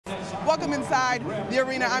Welcome inside the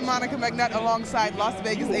arena. I'm Monica McNutt alongside Las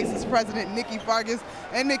Vegas Aces president Nikki Fargas.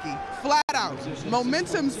 And Nikki, flat out,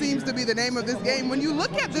 momentum seems to be the name of this game. When you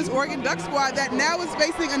look at this Oregon Duck squad that now is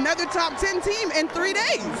facing another top 10 team in 3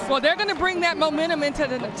 days. Well, they're going to bring that momentum into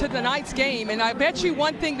tonight's game. And I bet you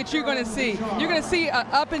one thing that you're going to see an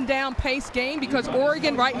up and down pace game because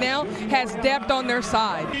Oregon right now has depth on their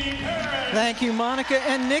side. Thank you, Monica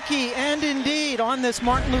and Nikki. And indeed, on this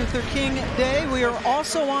Martin Luther King Day, we are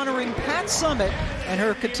also honoring Pat Summitt and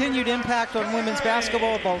her continued impact on women's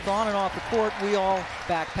basketball, both on and off the court. We all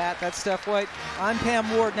back Pat. That's Steph White. I'm Pam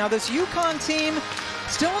Ward. Now, this UConn team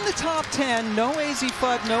still in the top 10. No AZ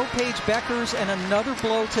Fudd, no Paige Beckers, and another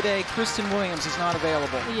blow today. Kristen Williams is not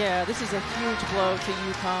available. Yeah, this is a huge blow to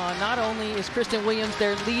UConn. Not only is Kristen Williams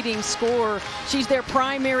their leading scorer, she's their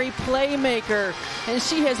primary playmaker, and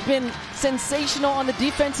she has been sensational on the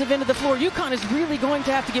defensive end of the floor. UConn is really going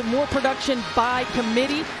to have to get more production by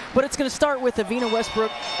committee, but it's going to start with Avina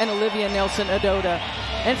Westbrook and Olivia Nelson-Ododa.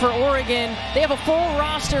 And for Oregon, they have a full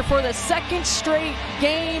roster for the second straight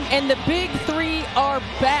game, and the big three are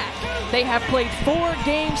back. They have played 4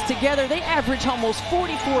 games together. They average almost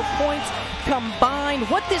 44 points combined.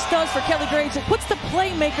 What this does for Kelly Graves, it puts the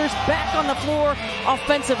playmakers back on the floor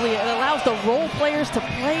offensively. It allows the role players to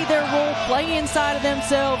play their role, play inside of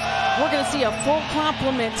themselves. We're going to see a full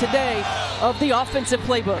complement today of the offensive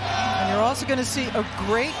playbook. And you're also going to see a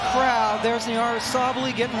great crowd. There's Niara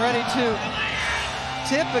Sabally getting ready to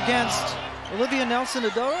tip against Olivia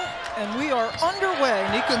Nelson-Ododa, and we are underway.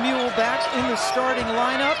 Nika Mule back in the starting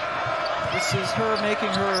lineup. This is her making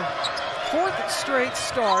her 4th straight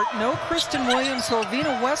start. No Kristen Williams, so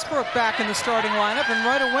Avina Westbrook back in the starting lineup, and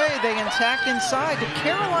right away they attack inside to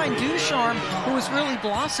Caroline Ducharme, who has really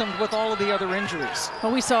blossomed with all of the other injuries.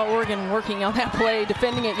 Well, we saw Oregon working on that play,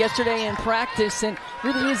 defending it yesterday in practice, and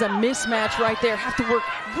really is a mismatch right there. Have to work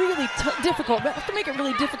really difficult, have to make it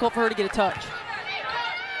really difficult for her to get a touch.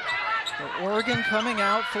 Oregon coming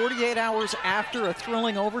out 48 hours after a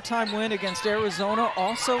thrilling overtime win against Arizona,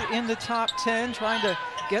 also in the top 10, trying to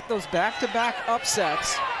get those back-to-back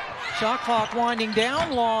upsets. Shot clock winding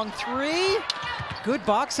down, long 3. Good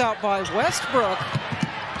box out by Westbrook.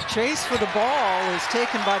 Chase for the ball is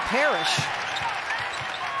taken by Parrish.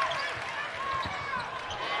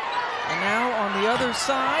 And now on the other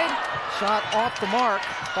side, shot off the mark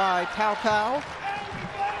by Pau Pau.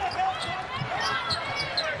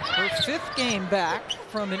 Her 5th game back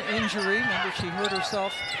from an injury. Remember, she hurt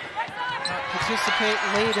herself not participate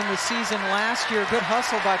late in the season last year. Good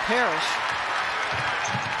hustle by Parrish.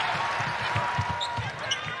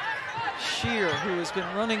 Shear, who has been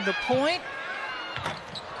running the point.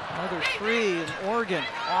 Another 3, and Oregon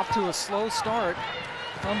off to a slow start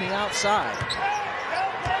from the outside.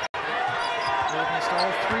 They've missed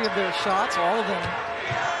all 3 of their shots, all of them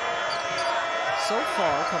so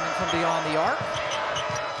far coming from beyond the arc.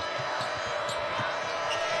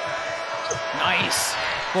 Nice.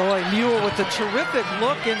 Boy, Mule with a terrific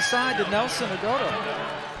look inside to Nelson-Ododa.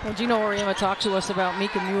 Well, Gino Auriemma talked to us about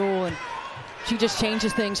Mika Mule, and she just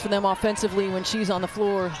changes things for them offensively when she's on the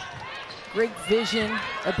floor. Great vision,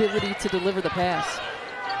 ability to deliver the pass.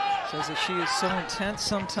 Says that she is so intense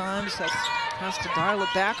sometimes that has to dial it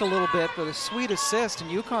back a little bit, but a sweet assist,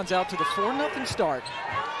 and UConn's out to the 4-0 start.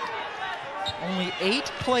 Only 8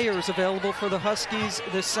 players available for the Huskies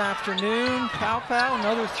this afternoon. Pau Pau,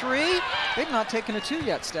 another 3. They've not taken a 2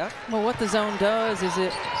 yet, Steph. Well, what the zone does is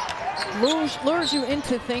it lures you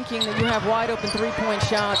into thinking that you have wide open 3-point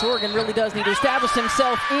shots. Oregon really does need to establish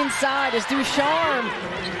himself inside as Ducharme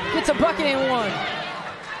gets a bucket and 1.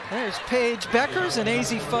 There's Paige Beckers and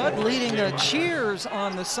AZ Fudd leading the cheers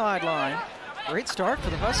on the sideline. Great start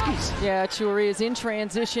for the Huskies. Yeah, it sure is. In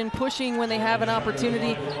transition, pushing when they have an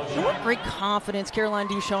opportunity. And what great confidence Caroline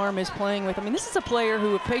Ducharme is playing with. I mean, this is a player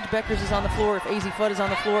who, if Paige Beckers is on the floor, if AZ Fudd is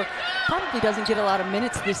on the floor, probably doesn't get a lot of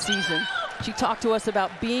minutes this season. She talked to us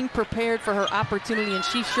about being prepared for her opportunity, and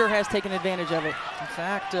she sure has taken advantage of it. In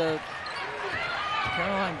fact,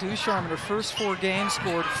 Caroline Ducharme in her first 4 games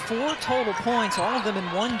scored 4 total points, all of them in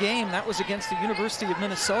 1 game. That was against the University of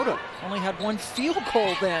Minnesota. Only had 1 field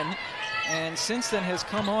goal then. And since then has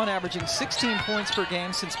come on averaging 16 points per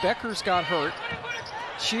game since Beckers got hurt.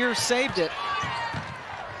 Shear saved it.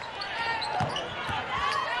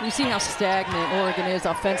 You see how stagnant Oregon is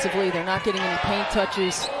offensively. They're not getting any paint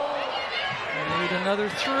touches. They need another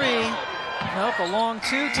 3. Nope, a long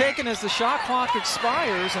 2 taken as the shot clock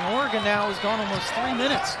expires, and Oregon now has gone almost 3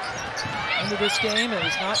 minutes into this game and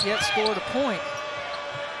has not yet scored a point.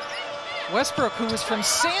 Westbrook, who is from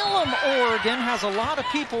Salem, Oregon, has a lot of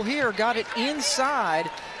people here, got it inside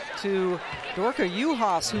to Dorka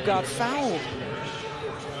Juhas, who got fouled.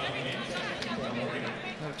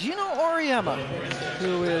 Gino Auriemma,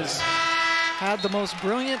 who has had the most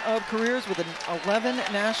brilliant of careers with 11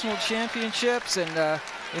 national championships, and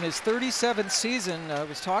in his 37th season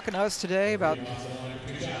was talking to us today about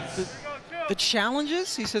the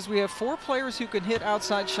challenges. He says we have 4 players who can hit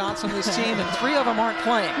outside shots on this team, and 3 of them aren't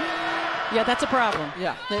playing. Yeah, that's a problem.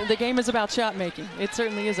 Yeah. The game is about shot making. It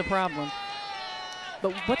certainly is a problem.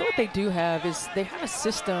 But what they do have is they have a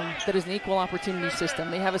system that is an equal opportunity system.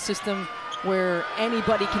 They have a system where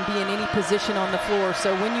anybody can be in any position on the floor.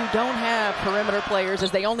 So when you don't have perimeter players, as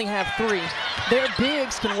they only have 3, their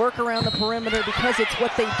bigs can work around the perimeter because it's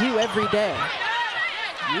what they do every day.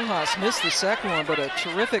 Juhas missed the second one, but a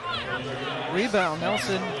terrific rebound.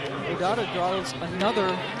 Nelson Udata draws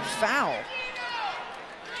another foul.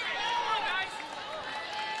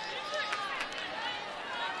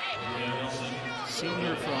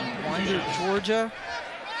 Senior from Winder, Georgia,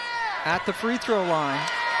 at the free throw line.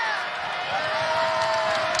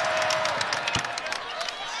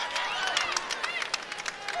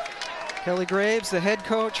 Kelly Graves, the head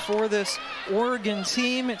coach for this Oregon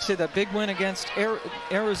team. It's a big win against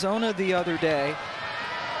Arizona the other day.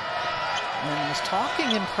 And was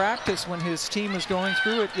talking in practice when his team was going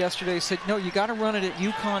through it yesterday. He said, no, you got to run it at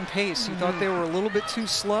UConn pace. He thought they were a little bit too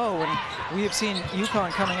slow, and we have seen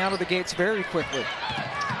UConn coming out of the gates very quickly.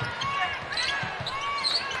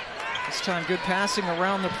 This time, good passing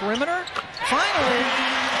around the perimeter. Finally,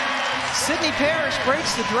 Sydney Parrish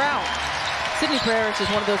breaks the drought. Sydney Parrish is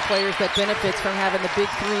one of those players that benefits from having the big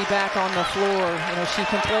 3 back on the floor. You know, she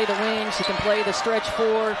can play the wing, she can play the stretch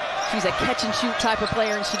 4. She's a catch and shoot type of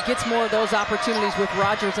player, and she gets more of those opportunities with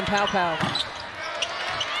Rogers and Pow Pow.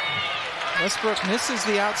 Westbrook misses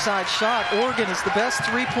the outside shot. Oregon is the best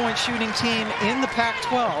 3-point shooting team in the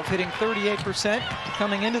Pac-12, hitting 38%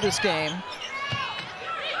 coming into this game.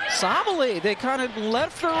 Sabally, they kind of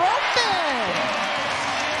left her open.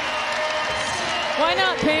 Why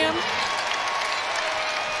not, Pam?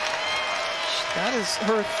 That is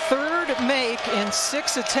her 3rd make in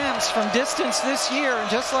 6 attempts from distance this year, and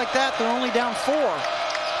just like that, they're only down 4.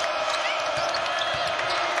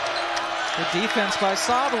 Good defense by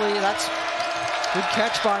Sabally. That's good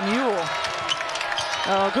catch by Mule.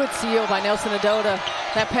 Oh, good seal by Nelson Udata.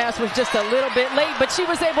 That pass was just a little bit late, but she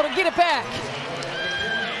was able to get it back.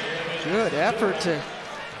 Good effort to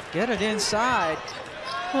get it inside.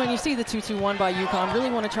 When you see the 2-2-1 by UConn, really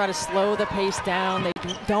want to try to slow the pace down. They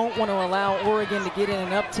don't want to allow Oregon to get in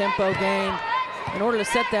an up-tempo game. In order to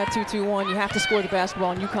set that 2-2-1, you have to score the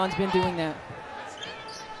basketball, and UConn's been doing that.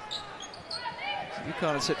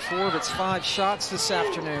 UConn has hit 4 of its 5 shots this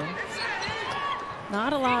afternoon.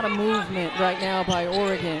 Not a lot of movement right now by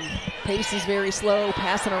Oregon. Pace is very slow,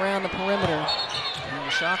 passing around the perimeter. And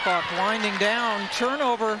the shot clock winding down.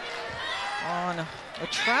 Turnover on a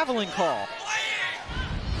traveling call.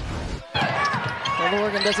 Well,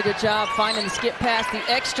 Oregon does a good job finding the skip pass, the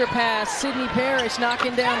extra pass. Sydney Parrish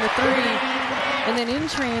knocking down the 3. And then in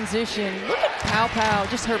transition, look at Pow Pow,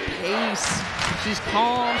 just her pace. She's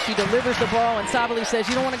calm, she delivers the ball, and Sabally says,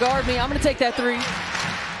 you don't want to guard me, I'm going to take that 3.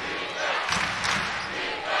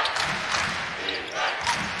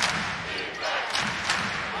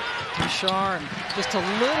 Ducharme, just a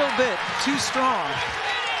little bit too strong.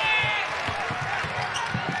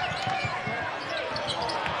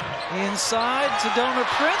 Inside, Sedona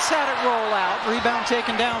Prince had it roll out. Rebound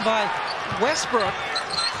taken down by Westbrook,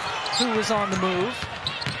 who was on the move.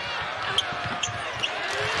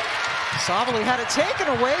 Sabally had it taken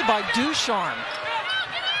away by Ducharme.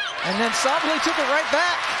 And then Sabally took it right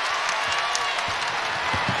back.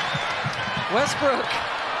 Westbrook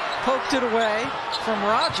poked it away from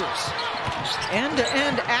Rogers.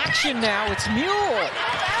 End-to-end action now. It's Mule.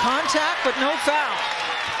 Contact, but no foul.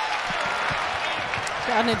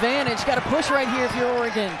 Got an advantage. Got to push right here if you're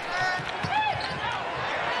Oregon.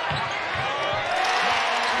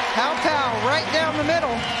 Pow Pow right down the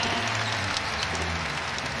middle.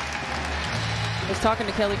 I was talking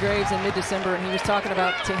to Kelly Graves in mid-December, and he was talking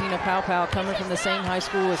about Tahina Pow Pow coming from the same high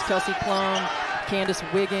school as Kelsey Plum, Candace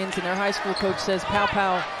Wiggins, and their high school coach says Pow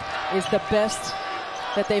Pow is the best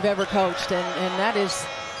that they've ever coached, and that is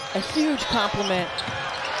a huge compliment.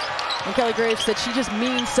 And Kelly Graves said she just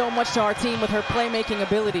means so much to our team with her playmaking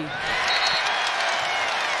ability.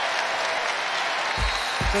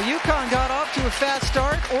 So UConn got off to a fast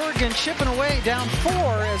start. Oregon chipping away down 4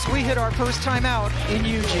 as we hit our first timeout in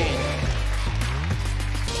Eugene.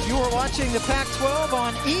 You are watching the Pac-12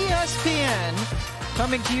 on ESPN,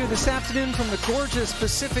 coming to you this afternoon from the gorgeous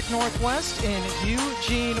Pacific Northwest in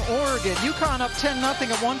Eugene, Oregon. UConn up 10-0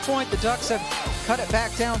 at one point. The Ducks have cut it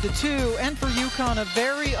back down to 2. And for UConn, a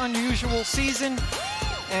very unusual season.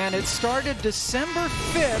 and it started December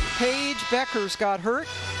 5th. Paige Beckers got hurt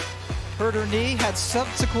her knee, had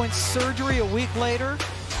subsequent surgery a week later,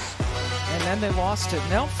 and then they lost it.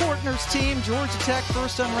 Nell Fortner's team, Georgia Tech,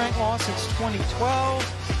 first unranked loss since 2012,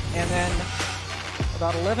 and then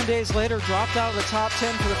about 11 days later dropped out of the top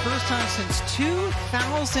 10 for the first time since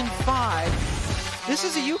 2005. This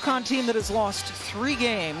is a UConn team that has lost 3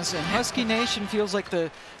 games, and Husky Nation feels like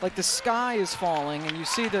the sky is falling. And you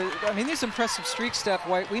see these impressive streaks, Steph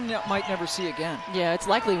White, we might never see again. Yeah, it's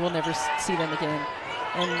likely we'll never see them again.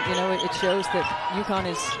 And, you know, it shows that UConn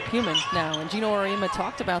is human now. And Gino Auriemma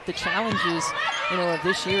talked about the challenges, you know, of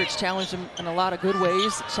this year. It's challenged them in a lot of good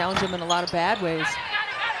ways. It's challenged them in a lot of bad ways.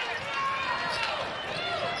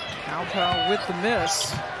 Powell with the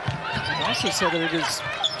miss. He also said that it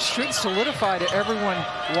should solidify to everyone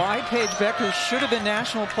why Paige Beckers should have been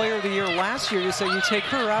National Player of the Year last year. You say you take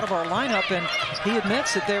her out of our lineup, and he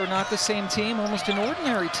admits that they are not the same team, almost an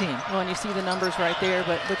ordinary team. Well, and you see the numbers right there,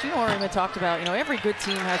 but you know, Auriemma talked about, you know, every good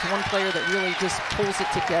team has one player that really just pulls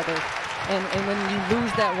it together. And when you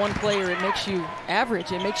lose that one player, it makes you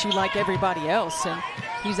average. It makes you like everybody else. And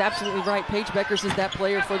he's absolutely right. Paige Beckers is that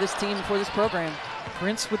player for this team and for this program.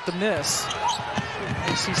 Prince with the miss.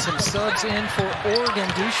 We see some subs in for Oregon.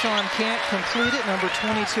 Ducharme can't complete it. Number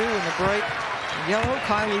 22 in the bright yellow,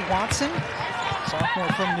 Kylie Watson, sophomore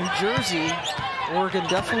from New Jersey. Oregon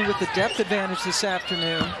definitely with the depth advantage this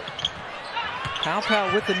afternoon.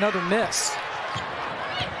 Powell with another miss.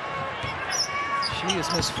 She has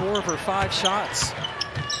missed 4 of her 5 shots.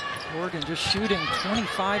 Oregon just shooting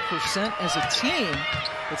 25% as a team,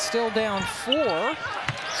 but still down 4.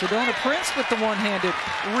 Sedona Prince with the one-handed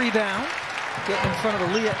rebound. Getting in front of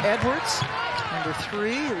Aaliyah Edwards. Number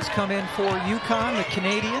 3, who's come in for UConn, the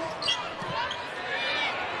Canadian.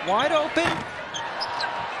 Wide open.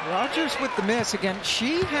 Rogers with the miss. Again,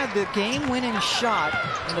 she had the game-winning shot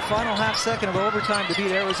in the final half-second of overtime to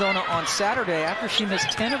beat Arizona on Saturday after she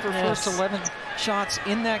missed 10 of her first 11 shots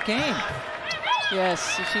in that game.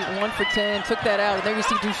 Yes, she 1 for 10, took that out. And there you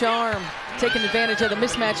see Ducharme taking advantage of the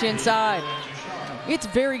mismatch inside. It's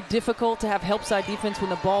very difficult to have help side defense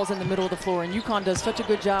when the ball's in the middle of the floor, and UConn does such a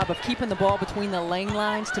good job of keeping the ball between the lane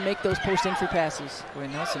lines to make those post-entry passes. Boy,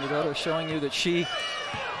 Nelson Dodo showing you that she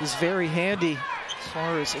is very handy as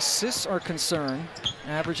far as assists are concerned,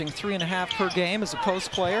 averaging 3.5 per game as a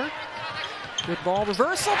post player. Good ball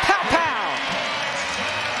reversal, pow!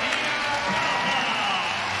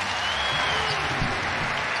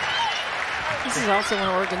 This is also an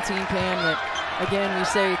Oregon team, Pam, that, again, we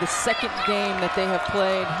say the second game that they have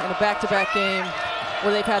played in a back-to-back game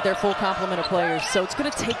where they've had their full complement of players. So it's going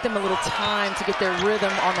to take them a little time to get their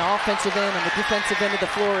rhythm on the offensive end and the defensive end of the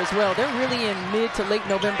floor as well. They're really in mid to late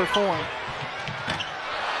November form.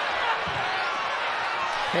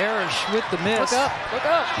 Parrish with the miss. Look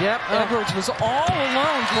up. Yep, Edwards was all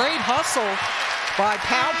alone. Great hustle by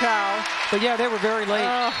Powell. But yeah, they were very late.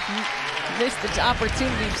 Missed the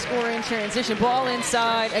opportunity to score in transition. Ball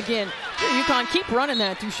inside. Again, UConn keep running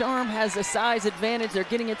that. Ducharme has a size advantage. They're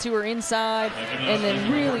getting it to her inside. And then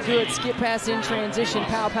really good skip pass in transition.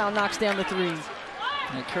 Powell knocks down the 3.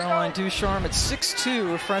 And Caroline Ducharme at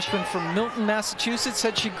 6'2", a freshman from Milton, Massachusetts,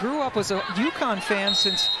 said she grew up as a UConn fan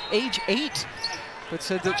since age 8, but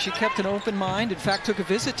said that she kept an open mind. In fact, took a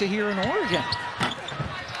visit to here in Oregon.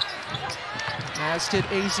 As did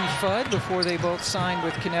AZ Fudd before they both signed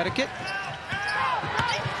with Connecticut.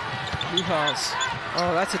 Duhas.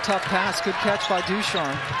 Oh, that's a tough pass. Good catch by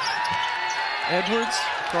Ducharme. Edwards,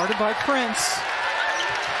 guarded by Prince.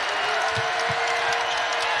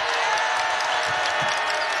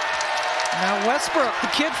 Now Westbrook, the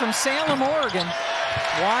kid from Salem, Oregon,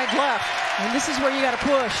 wide left. And this is where you got to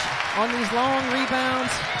push on these long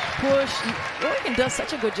rebounds. Push. Oregon does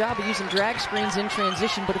such a good job of using drag screens in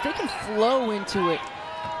transition, but if they can flow into it,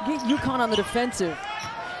 get UConn on the defensive.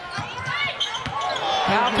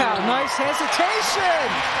 Powell, nice hesitation.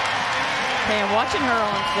 Man, watching her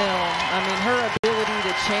on film, I mean, her ability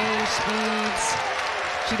to change speeds.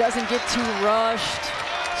 She doesn't get too rushed.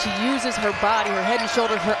 She uses her body, her head and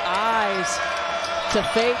shoulders, her eyes to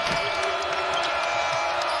fake.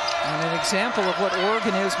 And an example of what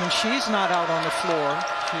Oregon is when she's not out on the floor.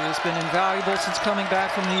 She has been invaluable since coming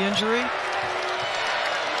back from the injury.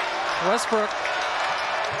 Westbrook.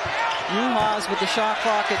 Duhas with the shot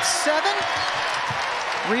clock at 7.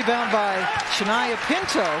 Rebound by Shania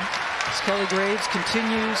Pinto as Kelly Graves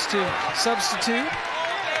continues to substitute.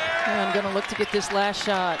 And I'm going to look to get this last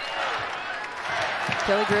shot.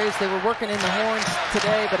 Kelly Graves, they were working in the horns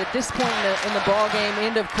today, but at this point in the ball game,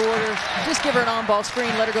 end of quarter, just give her an on-ball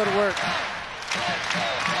screen, let her go to work.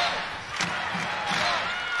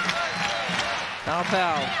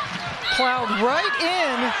 Pow plowed right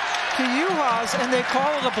in to Uhas, and they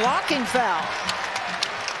call it a blocking foul.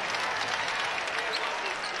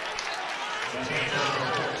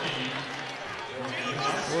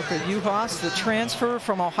 Look at Uhas, the transfer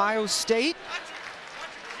from Ohio State.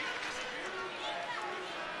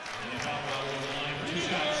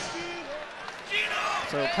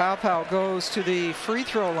 So Pow goes to the free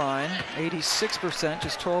throw line, 86%,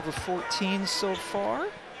 just 12 of 14 so far.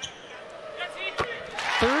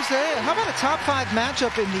 Thursday, how about a top 5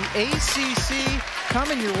 matchup in the ACC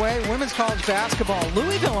coming your way? Women's college basketball,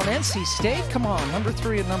 Louisville and NC State. Come on, number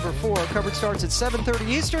 3 and number 4. Coverage starts at 7:30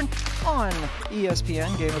 Eastern on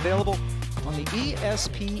ESPN. Game available on the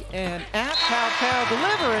ESPN app. Pow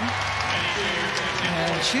delivering.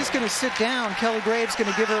 And she's going to sit down. Kelly Graves going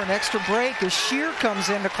to give her an extra break as Shear comes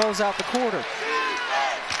in to close out the quarter.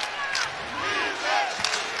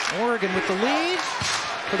 Oregon with the lead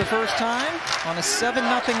for the first time on a 7-0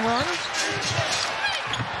 run.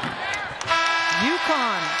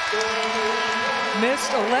 UConn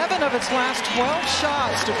missed 11 of its last 12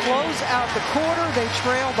 shots to close out the quarter. They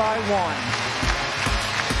trail by 1.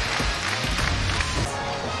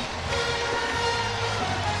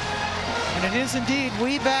 And it is indeed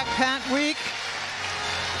We Back Pat Week.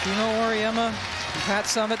 Gino Auriemma and Pat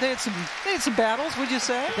Summitt, they had some battles, would you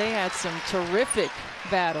say? They had some terrific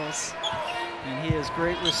battles. And he has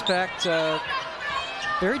great respect.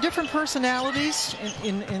 Very different personalities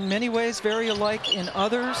in many ways, very alike in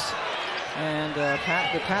others. And the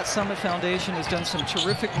Pat Summitt Foundation has done some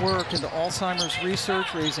terrific work into Alzheimer's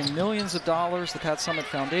research, raising millions of dollars. The Pat Summitt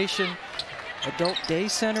Foundation, adult day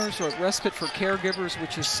centers or respite for caregivers,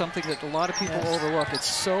 which is something that a lot of people overlook. It's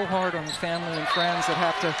so hard on the family and friends that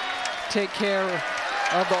have to take care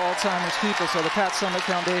of the Alzheimer's people. So the Pat Summitt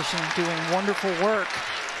Foundation doing wonderful work.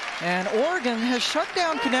 And Oregon has shut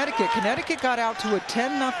down Connecticut. Connecticut got out to a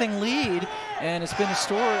 10-0 lead, and it's been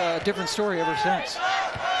a different story ever since.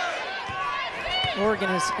 Oregon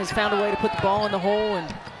has found a way to put the ball in the hole, and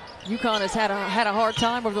UConn has had a hard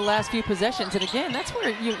time over the last few possessions. And again, that's where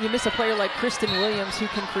you miss a player like Kristen Williams, who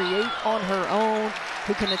can create on her own,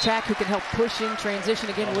 who can attack, who can help push in transition.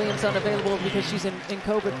 Again, Williams unavailable because she's in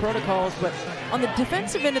COVID protocols. But on the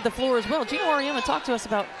defensive end of the floor as well, Gino Auriemma talked to us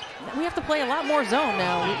about we have to play a lot more zone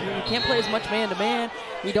now. We can't play as much man-to-man.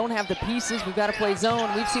 We don't have the pieces. We've got to play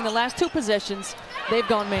zone. We've seen the last 2 possessions, they've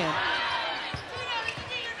gone man.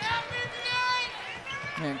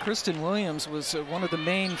 And Kristen Williams was one of the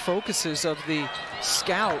main focuses of the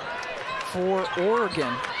scout for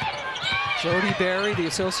Oregon. Jody Berry, the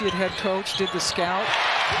associate head coach, did the scout.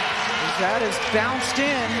 That is bounced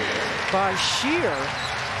in by Shear.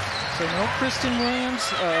 So no Kristen Williams.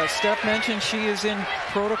 Steph mentioned she is in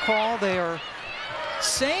protocol. They are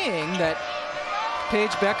saying that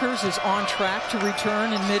Paige Beckers is on track to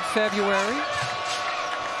return in mid-February.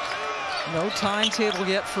 No timetable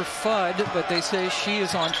yet for Fudd, but they say she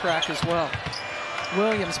is on track as well.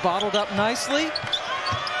 Williams bottled up nicely.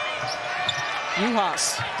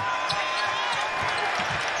 Uhas.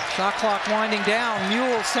 Shot clock winding down.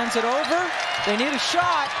 Mule sends it over. They need a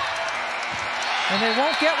shot, and they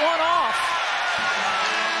won't get one off.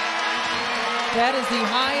 That is the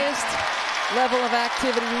highest level of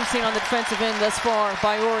activity we've seen on the defensive end thus far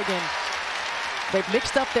by Oregon. They've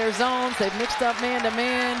mixed up their zones. They've mixed up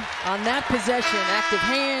man-to-man. On that possession, active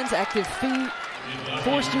hands, active feet,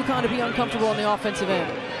 forced UConn to be uncomfortable on the offensive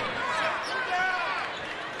end.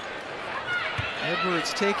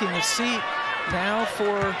 Edwards taking the seat now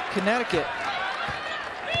for Connecticut.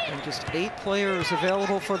 And just 8 players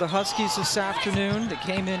available for the Huskies this afternoon. They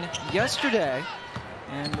came in yesterday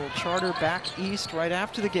and will charter back east right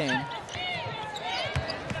after the game.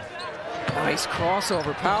 Nice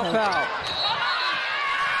crossover. Pow.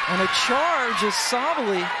 And a charge as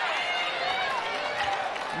Sabali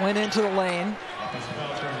went into the lane.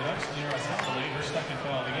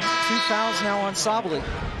 2 fouls now on Sabali.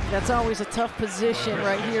 That's always a tough position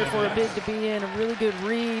right here for a big to be in. A really good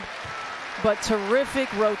read, but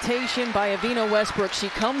terrific rotation by Avina Westbrook. She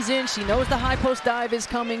comes in, she knows the high post dive is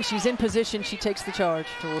coming, she's in position, she takes the charge.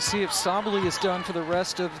 So we'll see if Sabali is done for the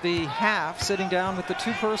rest of the half, sitting down with the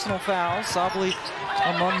 2 personal fouls. Sabali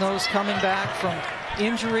among those coming back from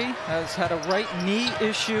injury, has had a right knee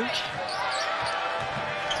issue.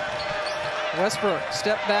 Westbrook,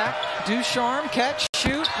 step back, Ducharme, catch,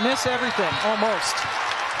 shoot, miss everything, almost.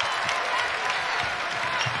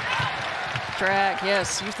 Drag,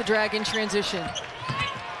 yes, use the drag in transition.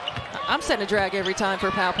 I'm setting a drag every time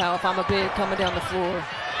for Pow if I'm a big coming down the floor.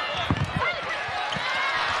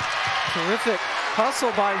 Terrific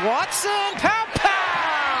hustle by Watson, Pow!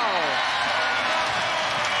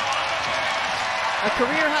 A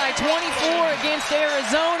career-high 24 against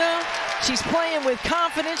Arizona. She's playing with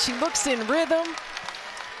confidence. She looks in rhythm.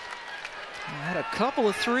 Had a couple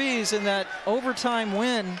of threes in that overtime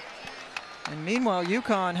win. And meanwhile,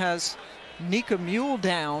 UConn has Nika Mule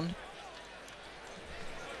down.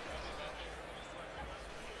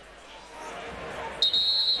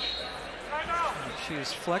 She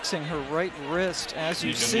is flexing her right wrist, as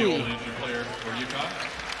you see.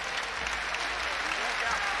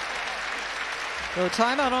 So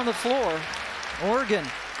timeout on the floor. Oregon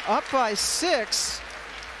up by 6.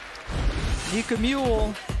 Nika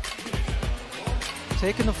Mule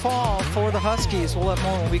taking the fall for the Huskies. We'll have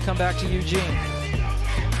more when we come back to Eugene.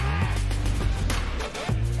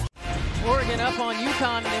 Oregon up on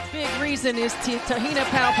UConn, and a big reason is Tahina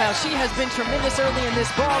Paopao. She has been tremendous early in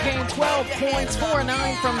this ball game. 12 points, 4 of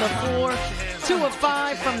 9 from the floor, 2 of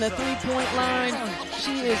 5 from the three-point line.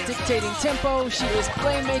 She is dictating tempo. She is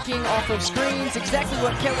playmaking off of screens. Exactly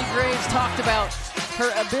what Kelly Graves talked about. Her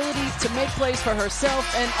ability to make plays for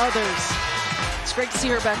herself and others. It's great to see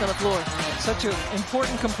her back on the floor. Such an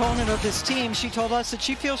important component of this team. She told us that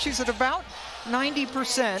she feels she's at about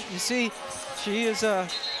 90%. You see, she is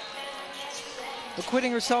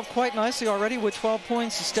acquitting herself quite nicely already with 12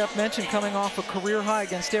 points, as Steph mentioned, coming off a career high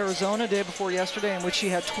against Arizona day before yesterday, in which she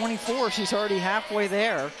had 24. She's already halfway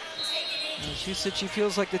there. And she said she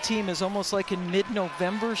feels like the team is almost like in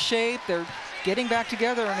mid-November shape. They're getting back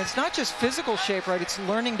together, and it's not just physical shape, right? It's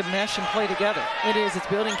learning to mesh and play together. It is. It's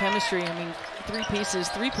building chemistry. I mean, 3 pieces,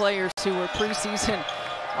 3 players who were preseason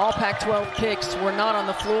all Pac-12 picks were not on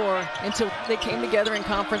the floor until they came together in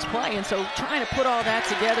conference play. And so trying to put all that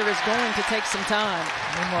together is going to take some time.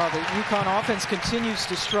 Meanwhile, the UConn offense continues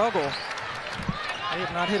to struggle. They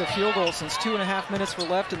have not hit a field goal since 2.5 minutes were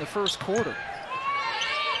left in the first quarter.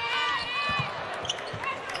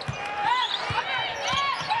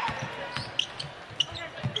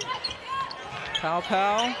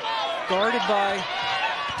 Paopao guarded by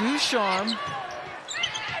Ducharme.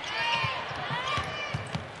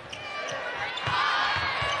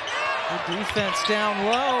 Good defense down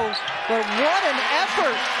low, but what an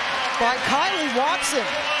effort by Kylie Watson.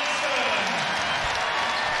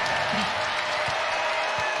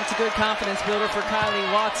 That's a good confidence builder for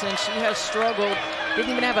Kylie Watson. She has struggled.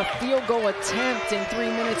 Didn't even have a field goal attempt in 3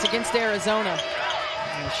 minutes against Arizona.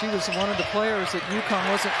 And she was one of the players that UConn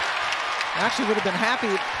wasn't, actually would have been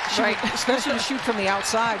happy, right, especially to shoot from the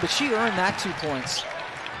outside, but she earned that 2 points.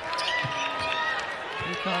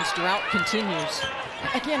 UConn's drought continues.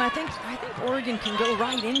 Again, I think Oregon can go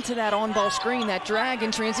right into that on-ball screen, that drag in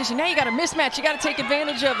transition. Now you got a mismatch. You got to take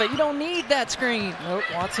advantage of it. You don't need that screen. Nope,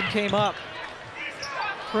 Watson came up.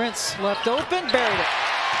 Prince left open, buried it.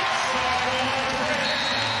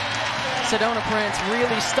 Sedona Prince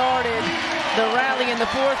really started the rally in the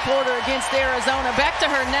fourth quarter against Arizona. Back to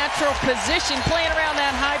her natural position, playing around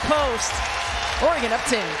that high post. Oregon up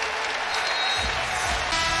 10.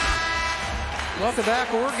 Welcome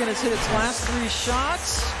back. Oregon has hit its last 3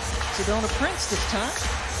 shots. Sedona Prince this time.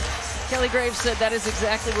 Kelly Graves said that is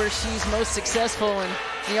exactly where she's most successful, and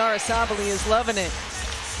Niara Sabali is loving it.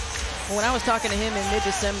 When I was talking to him in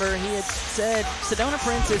mid-December, he had said Sedona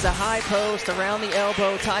Prince is a high post, around the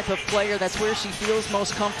elbow type of player. That's where she feels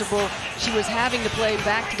most comfortable. She was having to play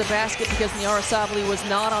back to the basket because Niara Sabali was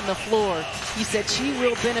not on the floor. He said she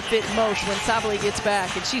will benefit most when Sabali gets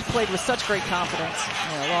back, and she's played with such great confidence.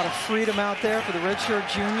 Yeah, a lot of freedom out there for the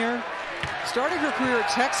redshirt junior. Started her career at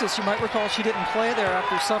Texas. You might recall she didn't play there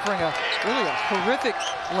after suffering a horrific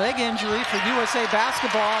leg injury for USA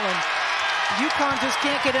basketball, and UConn just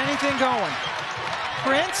can't get anything going.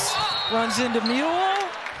 Prince runs into Mule,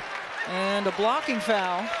 and a blocking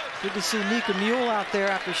foul. Good to see Nika Mule out there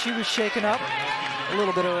after she was shaken up a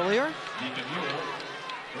little bit earlier.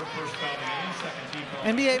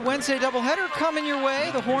 NBA Wednesday doubleheader coming your way.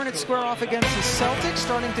 The Hornets square off against the Celtics,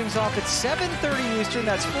 starting things off at 7:30 Eastern.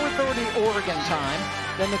 That's 4:30 Oregon time.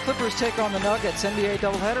 Then the Clippers take on the Nuggets. NBA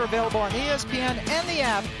doubleheader available on ESPN and the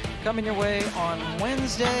app. Coming your way on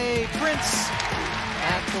Wednesday. Prince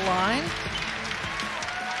at the line.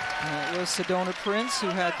 It was Sedona Prince who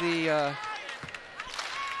had the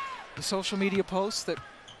social media post that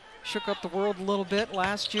shook up the world a little bit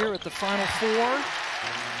last year at the Final Four,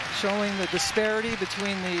 showing the disparity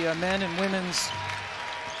between the men and women's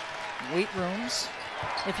weight rooms.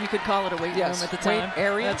 If you could call it a weight room at the time. Weight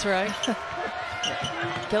area. That's right.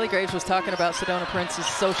 Kelly Graves was talking about Sedona Prince's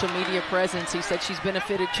social media presence. He said she's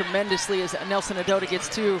benefited tremendously as Nelson Adota gets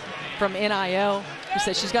from NIL. He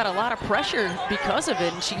said she's got a lot of pressure because of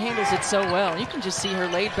it, and she handles it so well. You can just see her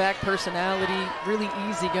laid-back personality, really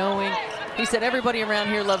easygoing. He said everybody around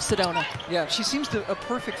here loves Sedona. Yeah, she seems a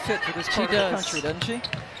perfect fit for this part of the country, doesn't she?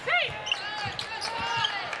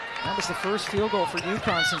 That was the first field goal for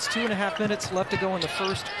UConn since 2.5 minutes left to go in the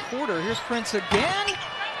first quarter. Here's Prince again.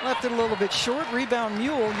 Left it a little bit short. Rebound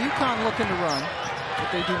Mule. UConn looking to run,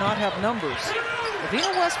 but they do not have numbers.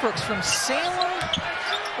 Lavina Westbrook's from Salem,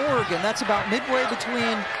 Oregon. That's about midway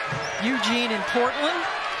between Eugene and Portland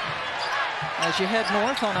as you head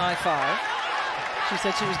north on I-5. She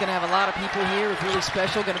said she was going to have a lot of people here. It was really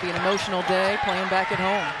special. Going to be an emotional day playing back at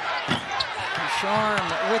home. Charm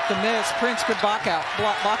with the miss. Prince could box out,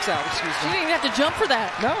 excuse me. She didn't even have to jump for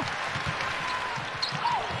that. No.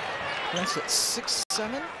 Prince at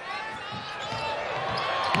 6'7".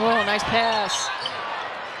 Oh, nice pass.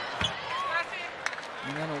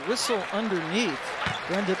 And then a whistle underneath.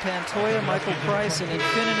 Brenda Pantoja, Michael Price, and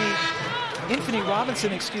Infinity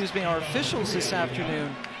Robinson, excuse me, are officials this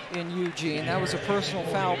afternoon in Eugene. That was a personal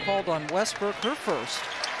foul called on Westbrook, her first.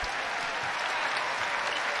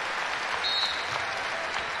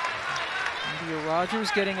 India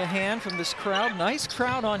Rogers getting a hand from this crowd. Nice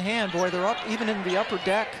crowd on hand. Boy, they're up even in the upper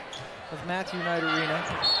deck of Matthew Knight Arena.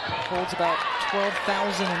 Holds about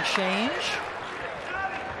 12,000 and change.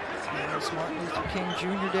 It's Martin Luther King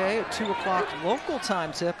Jr. Day at 2 o'clock local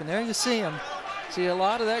time tip, and there you see him. See a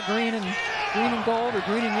lot of that green and gold or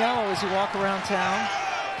green and yellow as you walk around town.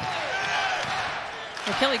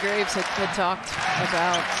 Well, Kelly Graves had talked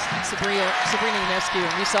about Sabrina Ionescu,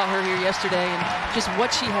 and we saw her here yesterday, and just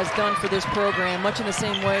what she has done for this program, much in the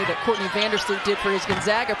same way that Courtney Vandersloot did for his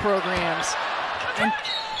Gonzaga programs. And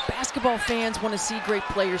basketball fans want to see great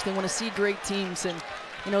players. They want to see great teams, and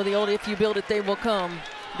you know the old "if you build it, they will come."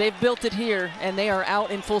 They've built it here, and they are out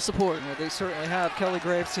in full support. Well, they certainly have. Kelly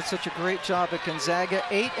Graves did such a great job at Gonzaga.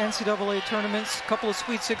 8 NCAA tournaments, a couple of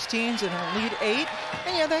Sweet 16s, and an Elite 8.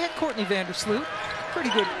 And yeah, they had Courtney Vandersloot, pretty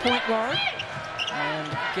good point guard.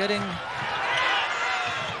 And getting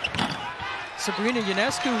Sabrina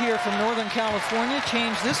Ionescu here from Northern California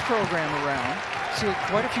changed this program around. See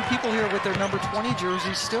quite a few people here with their number 20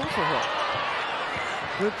 jerseys still for her.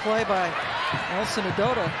 Good play by Nelson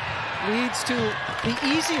Adota. Leads to the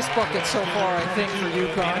easiest bucket so far, I think, for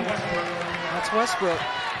UConn. That's Westbrook.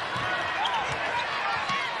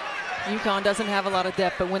 UConn doesn't have a lot of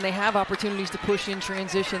depth, but when they have opportunities to push in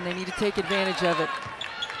transition, they need to take advantage of it.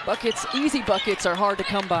 Buckets, easy buckets, are hard to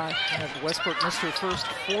come by. And Westbrook missed her first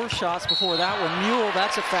 4 shots before that one. Mule,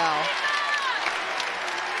 that's a foul.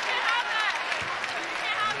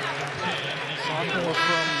 Sophomore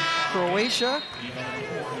from Croatia.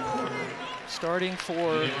 Starting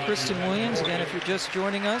for Kristen Williams. Again, if you're just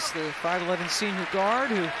joining us, the 5'11" senior guard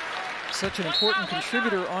who is such an important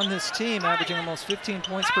contributor on this team, averaging almost 15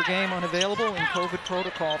 points per game, unavailable in COVID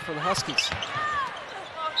protocol for the Huskies.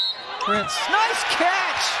 Prince, nice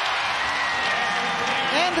catch!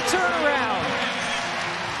 And the turnaround.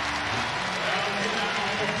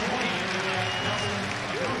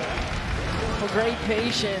 Well, great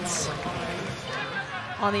patience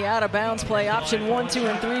on the out-of-bounds play. Option 1, 2,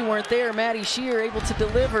 and 3 weren't there. Maddie Shear able to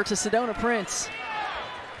deliver to Sedona Prince.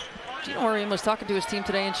 Gino Orion was talking to his team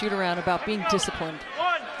today in shoot-around about being disciplined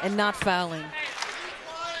and not fouling.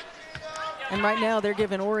 And right now they're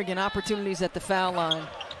giving Oregon opportunities at the foul line.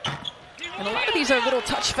 And a lot of these are little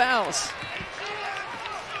touch fouls.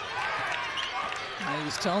 And he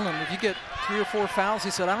was telling them, if you get 3 or 4 fouls,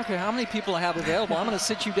 he said, I don't care how many people I have available, I'm going to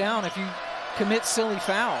sit you down if you commit silly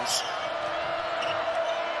fouls.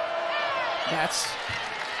 That's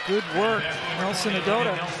good work, Nelson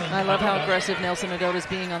Adota. I love how aggressive Nelson Adota is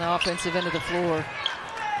being on the offensive end of the floor.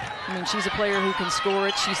 I mean, she's a player who can score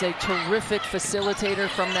it. She's a terrific facilitator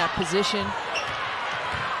from that position.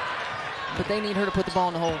 But they need her to put the ball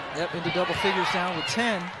in the hole. Yep, into double figures now with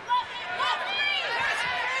 10.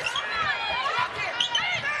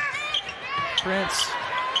 Prince,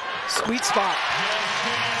 sweet spot.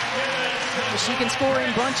 Well, she can score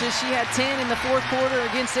in bunches. She had 10 in the 4th quarter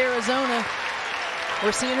against Arizona.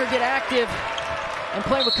 We're seeing her get active and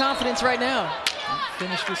play with confidence right now.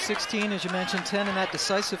 Finished with 16, as you mentioned, 10 in that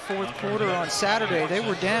decisive 4th quarter on Saturday. They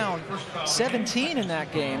were down 17 in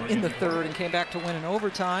that game in the 3rd and came back to win in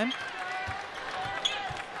overtime.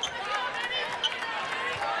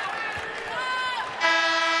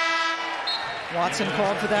 Watson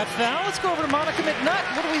called for that foul. Let's go over to Monica McNutt.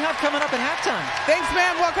 What do we have coming up at halftime? Thanks,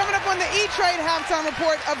 ma'am. Well, coming up on the E-Trade halftime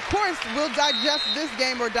report, of course, we'll digest this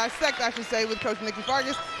game, or dissect, I should say, with Coach Nikki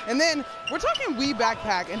Fargas. And then we're talking We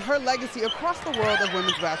Backpack and her legacy across the world of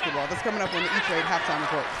women's basketball. That's coming up on the E-Trade halftime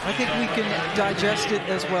report. I think we can digest it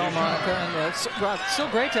as well, Monica. And it's so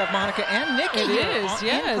great to have Monica and Nikki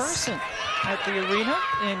in person at the arena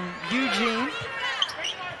in Eugene.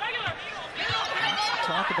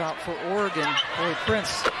 talk about for Oregon. Boy,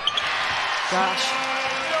 Prince, gosh,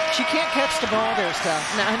 she can't catch the ball there, Steph.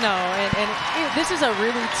 No, and this is a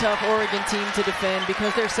really tough Oregon team to defend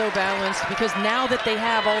because they're so balanced, because now that they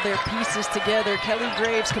have all their pieces together, Kelly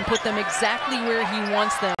Graves can put them exactly where he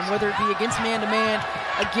wants them, whether it be against man-to-man,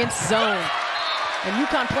 against zone. And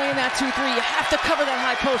UConn playing that 2-3, you have to cover that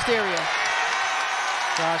high post area.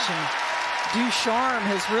 Gosh, and Ducharme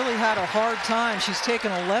has really had a hard time. She's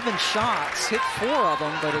taken 11 shots, hit 4 of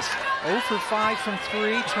them, but is 0 for 5 from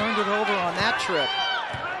 3, turned it over on that trip.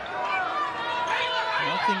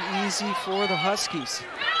 Nothing easy for the Huskies.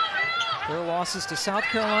 Their losses to South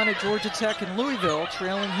Carolina, Georgia Tech, and Louisville,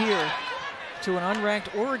 trailing here to an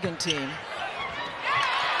unranked Oregon team.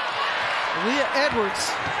 Leah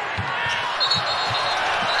Edwards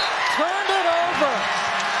turned it over.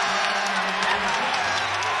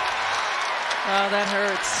 Oh, that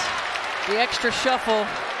hurts. The extra shuffle.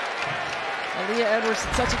 Leah Edwards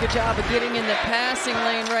did such a good job of getting in the passing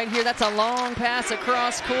lane right here. That's a long pass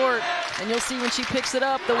across court. And you'll see when she picks it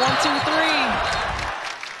up, the 1-2-3.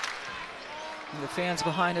 And the fans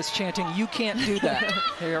behind us chanting, "You can't do that."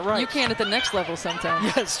 You're right. You can at the next level sometimes.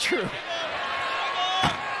 Yeah, it's true.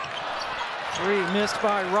 3 missed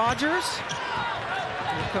by Rogers.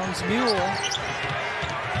 Here comes Mule.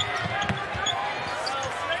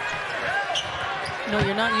 No,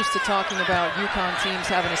 you're not used to talking about UConn teams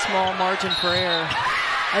having a small margin for error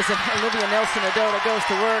as Olivia Nelson-Adota goes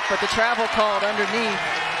to work, but the travel called underneath.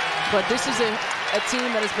 But this is a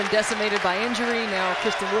team that has been decimated by injury. Now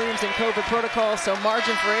Kristen Williams in COVID protocol, so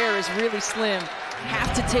margin for error is really slim.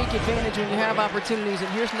 Have to take advantage when you have opportunities, and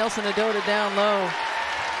here's Nelson-Adota down low.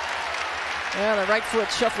 Yeah, the right foot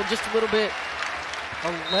shuffled just a little bit.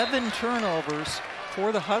 11 turnovers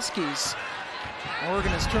for the Huskies.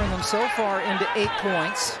 Oregon has turned them so far into 8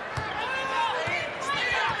 points.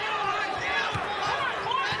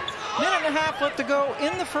 Minute and a half left to go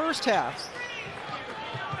in the first half.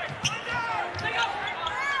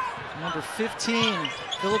 Number 15,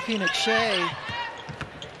 Filipina Che,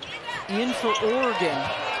 in for Oregon.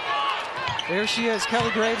 There she is. Kelly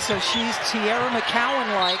Graves says she's Tierra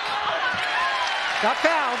McCowan-like. Got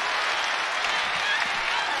fouled.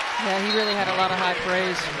 Yeah, he really had a lot of high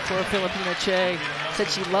praise for Filipina Che. Said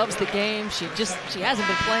she loves the game. She hasn't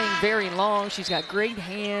been playing very long. She's got great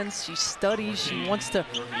hands. She studies.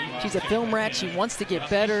 She's a film rat. She wants to get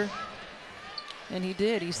better. And he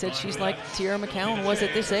did. He said she's like Tierra McCowan was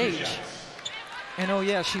at this age. And oh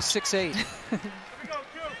yeah, she's 6'8".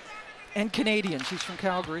 And Canadian. She's from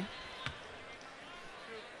Calgary.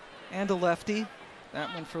 And a lefty.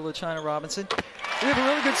 That one for LaChina Robinson. We have a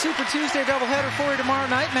really good Super Tuesday doubleheader for you tomorrow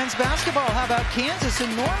night. Men's basketball. How about Kansas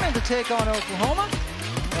and Norman to take on Oklahoma?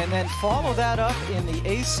 And then follow that up in the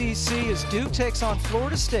ACC as Duke takes on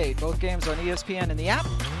Florida State. Both games on ESPN and the app.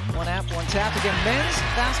 One app, one tap. Again, men's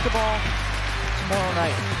basketball tomorrow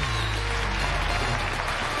night.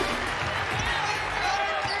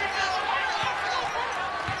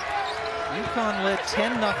 UConn led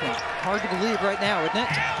 10-0. Hard to believe right now, isn't it?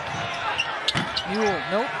 Mule,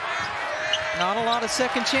 nope. Not a lot of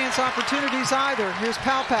second chance opportunities either. Here's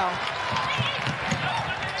Pow Pow.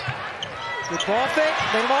 Good ball fake.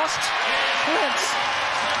 They lost Prince.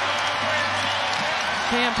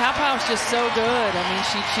 Pam, Pow Pow's just so good. I mean,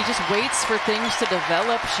 she just waits for things to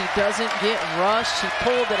develop. She doesn't get rushed. She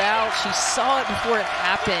pulled it out. She saw it before it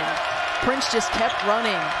happened. Prince just kept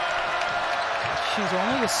running. She's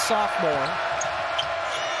only a sophomore.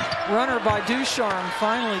 Runner by Ducharme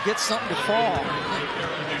finally gets something to fall.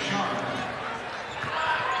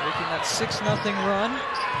 Making that 6-0 run.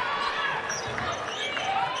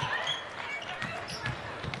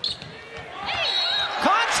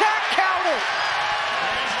 Contact counted.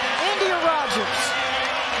 India Rogers.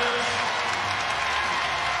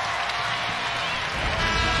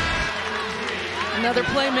 Another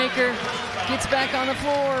playmaker gets back on the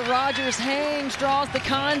floor. Rogers hangs, draws the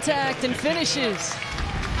contact, and finishes.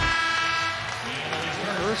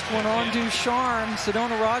 First one on Ducharme.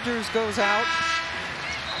 Sedona Rogers goes out.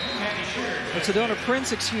 Or Sedona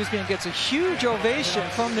Prince, excuse me, and gets a huge ovation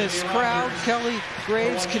from this crowd. Kelly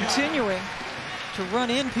Graves continuing to run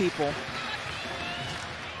in people.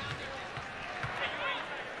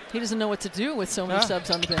 He doesn't know what to do with so many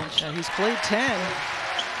subs on the bench. He's played 10.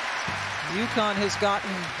 UConn has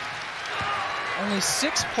gotten only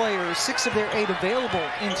 6 players, 6 of their 8 available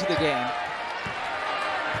into the game.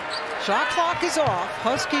 Shot clock is off.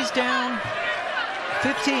 Huskies down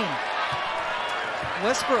 15.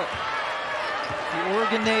 Westbrook, the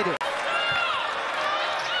Oregon native.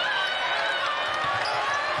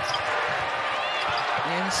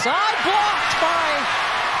 Inside, blocked by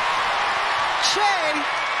Shea.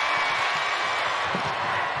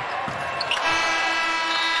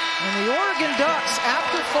 And the Oregon Ducks,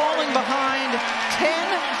 after falling behind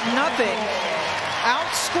 10-0,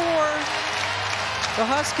 outscore the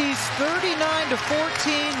Huskies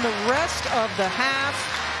 39-14 the rest of the half,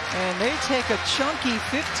 and they take a chunky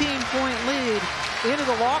 15-point lead into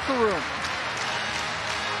the locker room.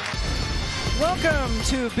 Welcome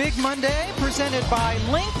to Big Monday, presented by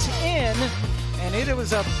LinkedIn. And it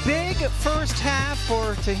was a big first half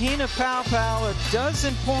for Te-Hina Paopao,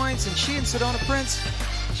 12 points, and she and Sedona Prince,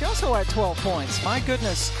 she also had 12 points. My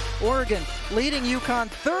goodness, Oregon leading UConn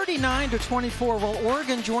 39-24, while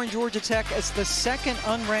Oregon joined Georgia Tech as the second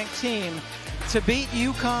unranked team to beat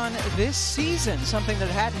UConn this season, something that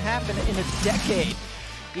hadn't happened in a decade.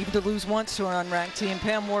 Even to lose once to an unranked team.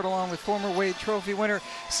 Pam Ward along with former Wade Trophy winner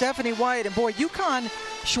Stephanie White. And boy, UConn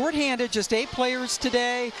shorthanded, just 8 players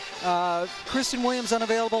today. Kristen Williams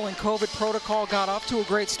unavailable in COVID protocol, got off to a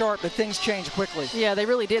great start, but things changed quickly. Yeah, they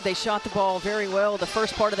really did. They shot the ball very well the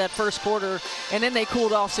first part of that first quarter, and then they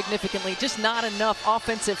cooled off significantly. Just not enough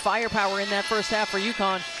offensive firepower in that first half for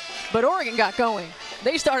UConn. But Oregon got going.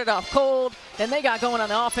 They started off cold, and they got going on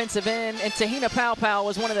the offensive end, and Te-Hina Paopao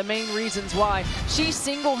was one of the main reasons why. She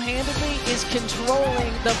single-handedly is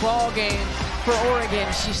controlling the ball game for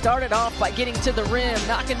Oregon. She started off by getting to the rim,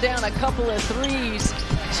 knocking down a couple of threes.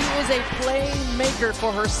 She is a playmaker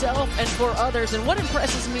for herself and for others, and what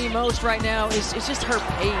impresses me most right now is just her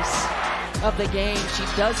pace of the game. She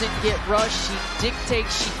doesn't get rushed. She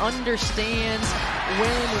dictates. She understands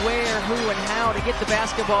when, where, who, and how to get the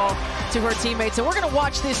basketball to her teammates. And we're going to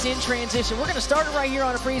watch this in transition. We're going to start it right here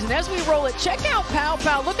on a freeze. And as we roll it, check out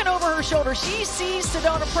Paopao looking over her shoulder. She sees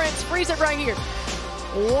Sedona Prince. Freeze it right here.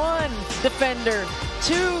 1 defender,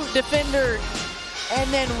 2 defender, and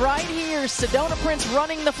then right here, Sedona Prince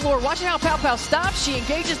running the floor. Watching how Paopao stops. She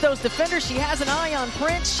engages those defenders. She has an eye on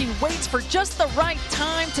Prince. She waits for just the right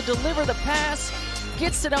time to deliver the pass.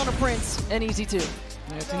 Gets Sedona Prince an easy 2.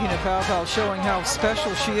 Yeah, Te-Hina Paopao showing how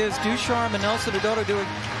special she is. Ducharme and Nelson Ododa doing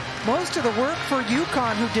most of the work for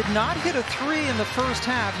UConn, who did not hit a 3 in the first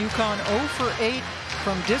half. UConn 0 for 8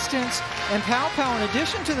 from distance. And Paopao, in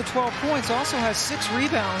addition to the 12 points, also has 6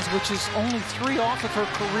 rebounds, which is only 3 off of her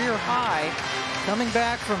career high. Coming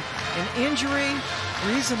back from an injury,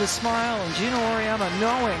 reason to smile, and Gino Auriemma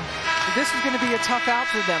knowing that this was going to be a tough out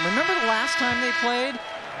for them. Remember the last time they played?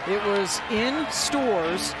 It was in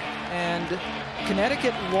Stores, and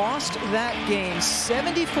Connecticut lost that game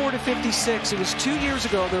 74-56. It was 2 years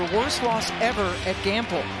ago, their worst loss ever at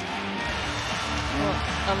Gampel. Well,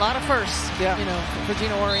 a lot of firsts, yeah, you know, for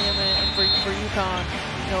Gino Auriemma and for UConn,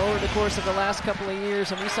 you know, over the course of the last couple of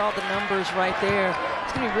years, and we saw the numbers right there.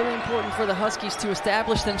 It's going to be really important for the Huskies to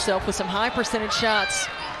establish themselves with some high percentage shots.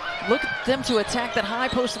 Look at them to attack that high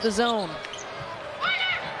post of the zone.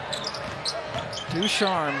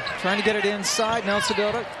 Ducharme trying to get it inside. Nelson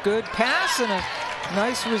Ododa, good pass and a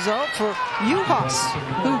nice result for Juhas,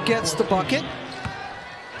 who gets the bucket.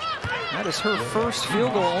 That is her first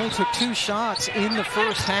field goal. Only took 2 shots in the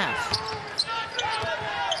first half.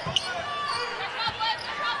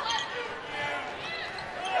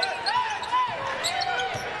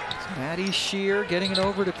 Maddie Shear getting it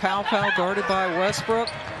over to Paopao, guarded by Westbrook.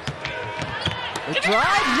 The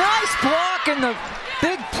drive, nice block, and the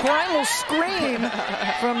big primal scream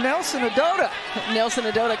from Nelson Ododa. Nelson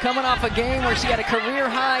Ododa coming off a game where she had a career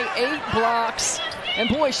high 8 blocks. And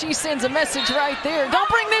boy, she sends a message right there. Don't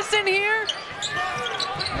bring this in here.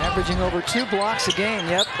 Averaging over 2 blocks a game.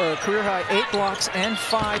 Yep, career high 8 blocks and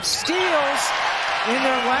 5 steals in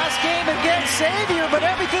their last game against Xavier, but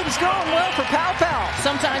everything's going well for Paopao.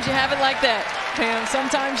 Sometimes you have it like that, Pam.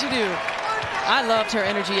 Sometimes you do. I loved her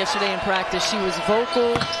energy yesterday in practice. She was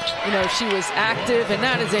vocal, you know, she was active, and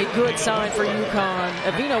that is a good sign for UConn.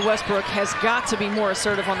 Avina Westbrook has got to be more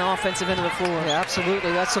assertive on the offensive end of the floor. Yeah,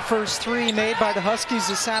 absolutely. That's the first 3 made by the Huskies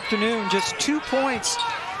this afternoon. Just 2 points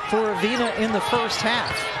for Avina in the first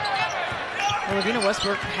half. Well, Avina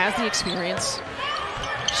Westbrook has the experience.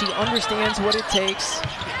 She understands what it takes.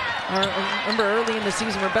 Remember early in the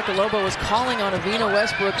season, Rebecca Lobo was calling on Avina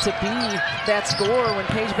Westbrook to be that scorer when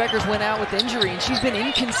Paige Beckers went out with injury, and she's been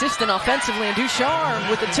inconsistent offensively. And Ducharme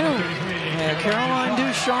with the 2. Yeah, Caroline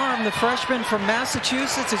Ducharme, the freshman from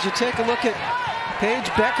Massachusetts. As you take a look at Paige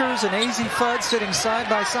Beckers and AZ Fudd sitting side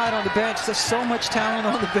by side on the bench, there's so much talent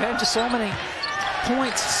on the bench, so many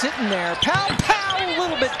points sitting there. Paopao, a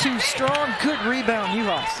little bit too strong. Good rebound,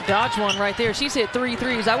 Juhas. Dodge one right there. She's hit 3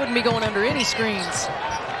 threes. I wouldn't be going under any screens.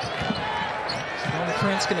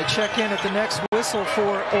 Prince going to check in at the next whistle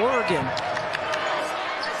for Oregon.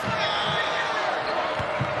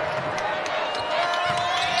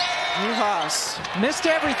 Juhas Newhouse missed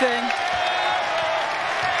everything.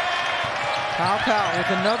 Pow with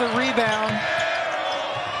another rebound.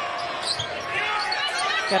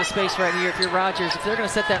 Got a space right here if you're Rogers. If they're going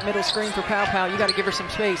to set that middle screen for Pow, you got to give her some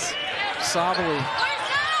space. Sabali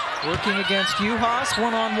working against Juhas,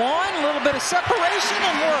 one-on-one, a little bit of separation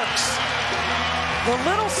and works. The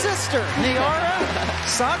little sister, Niara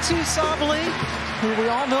Satu Sabali, who we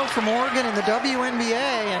all know from Oregon in the WNBA,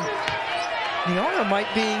 and Niara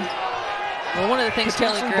might be one of the things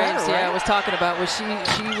Kelly Graves right? was talking about was she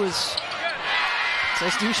was,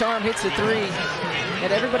 as Ducharme hits the three,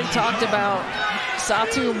 and everybody talked about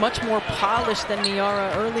Satu much more polished than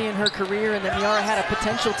Niara early in her career, and that Niara had a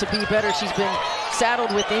potential to be better. She's been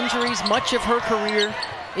saddled with injuries much of her career,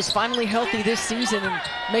 is finally healthy this season and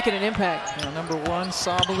making an impact. Now, number one,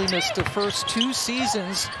 Sabali missed the first 2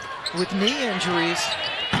 seasons with knee injuries.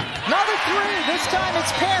 Another three, this time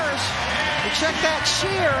it's Parrish. We check that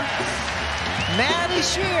Shear. Maddie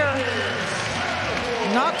Shear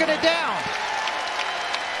knocking it down.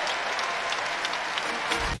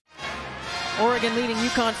 Oregon leading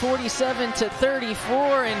UConn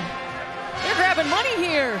 47-34, and they're grabbing money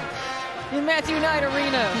here in Matthew Knight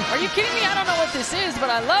Arena. Are you kidding me? I don't know what this is, but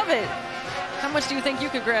I love it. How much do you think you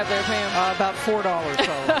could grab there, Pam? About $4 probably.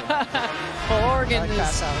 Well, Oregon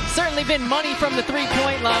has certainly been money from the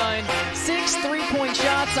three-point line. 6 3-point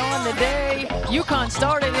shots on the day. UConn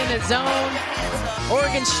started in a zone.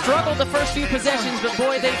 Oregon struggled the first few possessions, but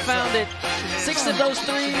boy, they found it. 6 of those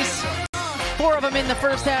threes, 4 of them in the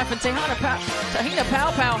first half, and Tahina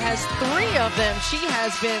Pow has 3 of them. She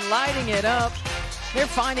has been lighting it up. They're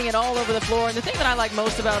finding it all over the floor. And the thing that I like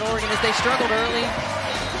most about Oregon is they struggled early,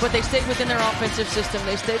 but they stayed within their offensive system.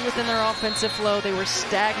 They stayed within their offensive flow. They were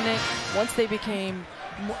stagnant. Once they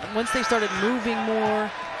started moving more,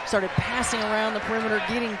 started passing around the perimeter,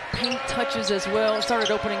 getting paint touches as well, it started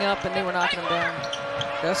opening up, and they were knocking them down.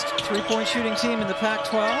 Best 3-point shooting team in the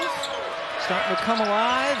Pac-12. Starting to come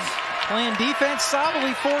alive. Playing defense.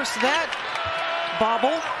 Sabali forced that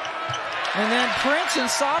bobble. And then Prince and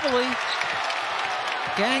Sabali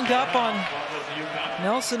ganged up on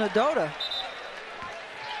Nelson Adota.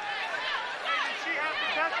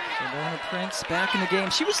 Sedona Prince back in the game.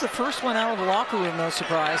 She was the first one out of the locker room, no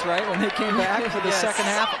surprise, right? When they came back for the second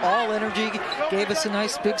half, all energy, gave us a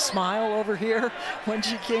nice big smile over here when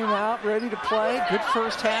she came out ready to play. Good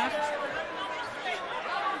first half.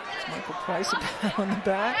 It's Michael Price a pat on the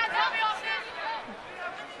back.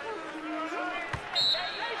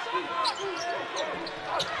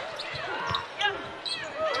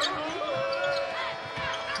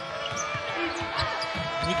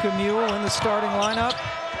 Nika Mule in the starting lineup.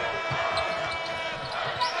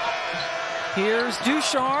 Here's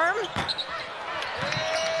Ducharme.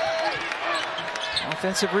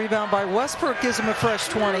 Offensive rebound by Westbrook gives him a fresh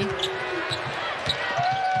 20.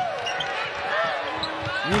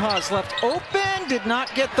 Juhas left open, did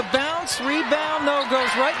not get the bounce. Rebound, no,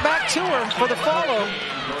 goes right back to her for the follow.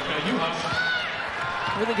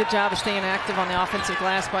 Really good job of staying active on the offensive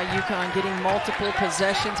glass by UConn, getting multiple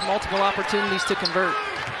possessions, multiple opportunities to convert.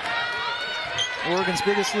 Oregon's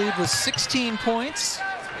biggest lead was 16 points.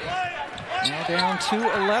 Now down to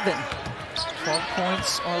 11. 12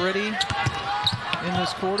 points already in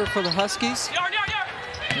this quarter for the Huskies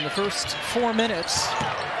in the first 4 minutes.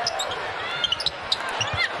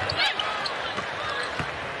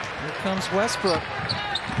 Here comes Westbrook.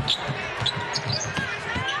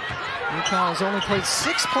 UConn has only played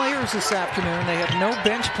 6 players this afternoon. They have no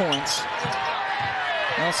bench points.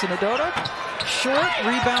 Nelson Adota, short,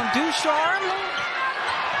 rebound Ducharme.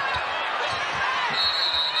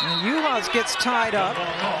 And Juhas gets tied up.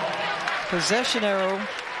 Possession arrow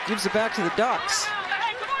gives it back to the Ducks.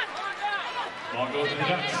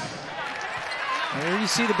 There you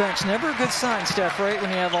see the bench. Never a good sign, Steph, right? When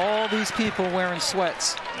you have all these people wearing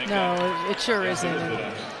sweats. No, it sure isn't.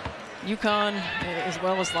 And UConn, as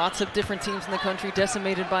well as lots of different teams in the country,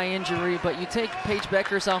 decimated by injury, but you take Paige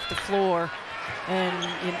Beckers off the floor and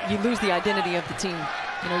you lose the identity of the team.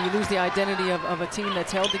 You know, you lose the identity of a team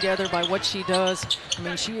that's held together by what she does. I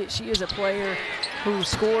mean, she is a player who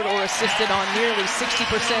scored or assisted on nearly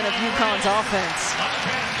 60% of UConn's offense.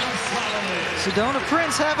 Sedona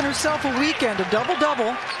Prince having herself a weekend, a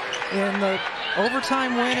double-double in the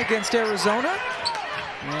overtime win against Arizona.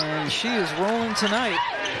 And she is rolling tonight.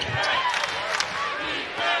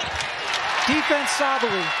 Defense,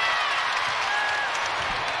 Sabali.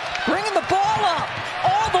 Bringing the ball up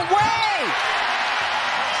all the way.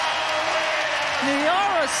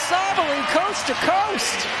 Niara Sabali coast to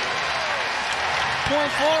coast.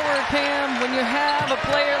 point forward, Pam, when you have a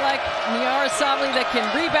player like Niara Sabli that can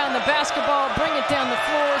rebound the basketball, bring it down the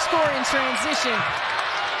floor, score in transition.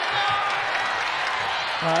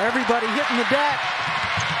 Everybody hitting the deck.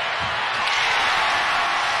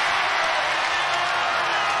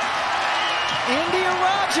 India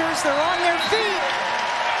Rogers, they're on their feet.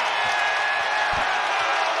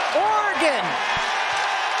 Oregon.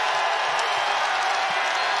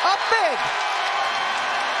 Up big.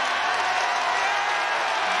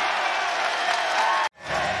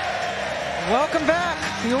 Welcome back.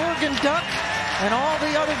 The Oregon Duck and all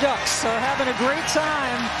the other Ducks are having a great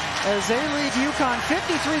time as they lead UConn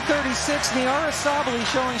 53-36. Niara Sabli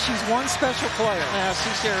showing she's one special player. Yeah,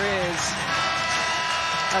 she sure is.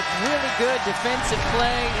 A really good defensive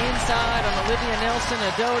play inside on Olivia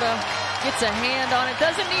Nelson-Adota. Gets a hand on it.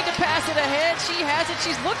 Doesn't need to pass it ahead. She has it.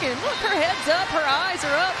 She's looking. Look, her head's up. Her eyes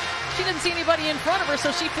are up. She doesn't see anybody in front of her,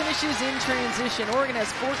 so she finishes in transition. Oregon has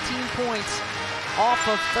 14 points off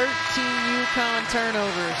of 13 UConn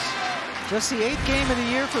turnovers. Just the 8th game of the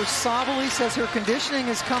year for Sabli. Says her conditioning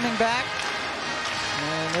is coming back.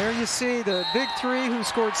 And there you see the big three who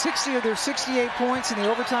scored 60 of their 68 points in the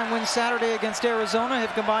overtime win Saturday against Arizona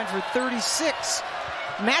have combined for 36,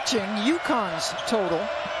 matching UConn's total.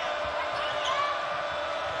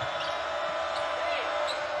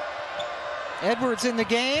 Edwards in the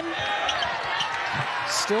game.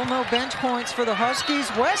 Still no bench points for the Huskies.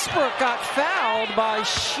 Westbrook got fouled by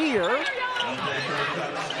Shear.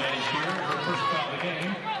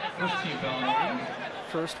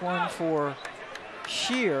 First one for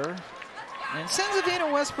Shear. And sends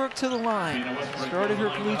Adina Westbrook to the line. Started her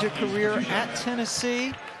collegiate career at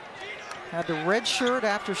Tennessee. Had the red shirt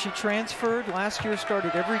after she transferred. Last year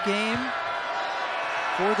started every game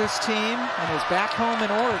for this team and is back home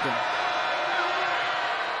in Oregon.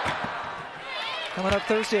 Coming up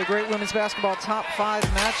Thursday, a great women's basketball top 5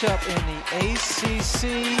 matchup in the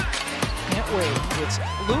ACC. Can't wait. It's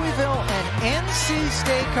Louisville and NC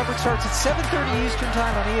State. Coverage starts at 7:30 Eastern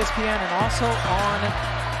time on ESPN and also on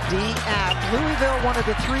the app. Louisville, one of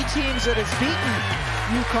the 3 teams that has beaten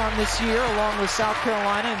UConn this year, along with South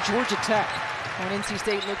Carolina and Georgia Tech. And NC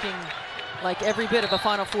State looking like every bit of a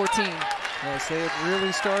Final Four team. Yes, they have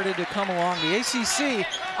really started to come along. The ACC,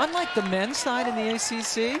 unlike the men's side in the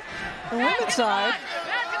ACC, the women's side,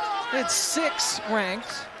 it's 6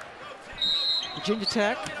 ranked. Virginia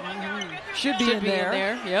Tech should be in there.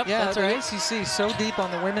 Yep, yeah, that's the right. ACC so deep on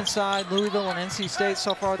the women's side. Louisville and NC State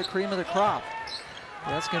so far the cream of the crop.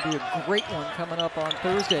 That's going to be a great one coming up on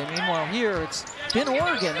Thursday. Meanwhile, here it's been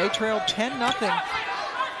Oregon. They trailed 10-0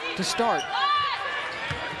 to start.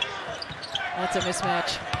 That's a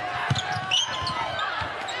mismatch.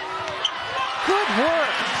 Good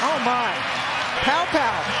work. Oh, my. Pow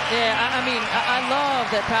Pow. Yeah, I mean, I love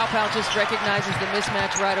that Pow Pow just recognizes the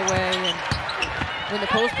mismatch right away. And when the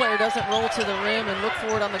post player doesn't roll to the rim and look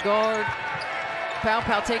for it on the guard, Pow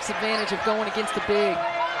Pow takes advantage of going against the big.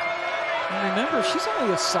 And remember, she's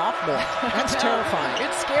only a sophomore. That's terrifying.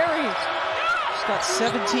 It's scary. She's got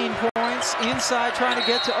 17 points inside trying to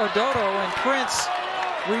get to Ardoto, and Prince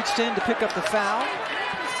reached in to pick up the foul.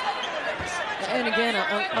 And again,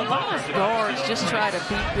 a lot of guards just try to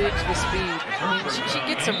beat Biggs with speed. I mean, she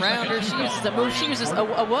gets around her. She uses a move. She uses a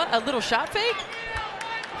what? A little shot fake?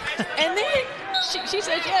 And then she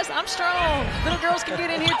says, yes, I'm strong. Little girls can get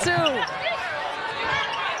in here too.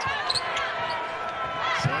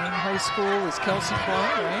 Same high school as Kelsey Plum,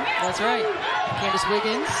 right? That's right. Candace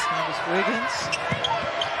Wiggins. Candace Wiggins.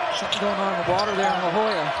 Something going on in the water there in La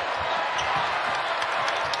Jolla.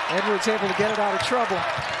 Edwards able to get it out of trouble.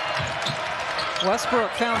 Westbrook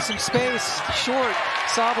found some space, short.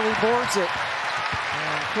 Sabli boards it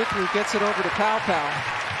and quickly gets it over to Pow Pow.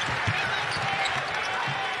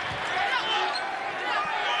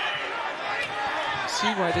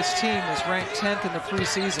 See why this team is ranked 10th in the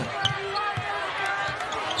preseason.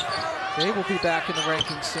 They will be back in the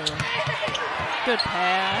rankings soon. Good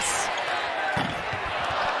pass.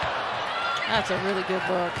 That's a really good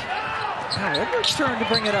look. Now Edwards' turn to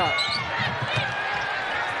bring it up.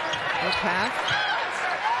 The path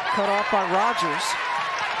cut off by Rogers.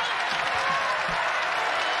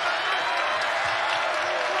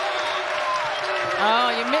 Oh,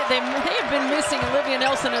 they have been missing Olivia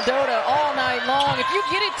Nelson-Adota all night long. If you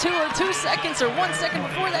get it to her 2 seconds or 1 second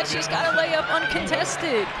before that, she's got to lay up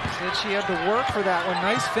uncontested. Said she had to work for that one.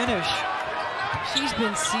 Nice finish. She's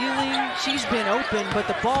been sealing, she's been open, but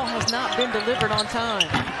the ball has not been delivered on time.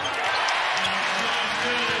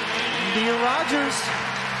 India Rogers.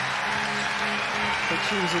 But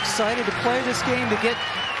she was excited to play this game to get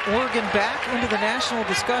Oregon back into the national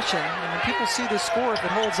discussion. And when people see this score, if it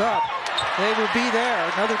holds up, they will be there.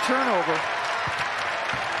 Another turnover.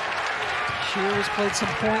 Shear has played some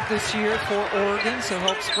point this year for Oregon, so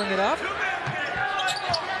helps bring it up.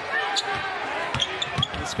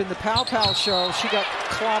 It's been the Pow Pow show. She got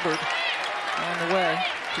clobbered on the way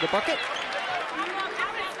to the bucket.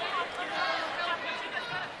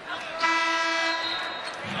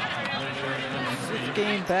 Fifth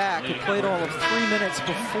game back. He played all of 3 minutes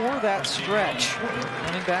before that stretch.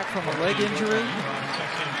 Running back from a leg injury.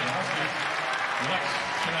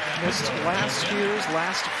 Missed last year's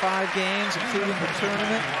last 5 games, including the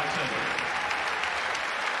tournament.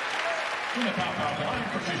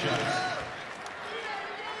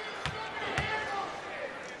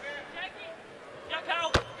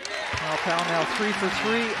 Powell now 3 for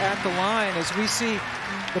 3 at the line as we see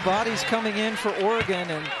the bodies coming in for Oregon,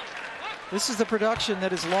 and this is the production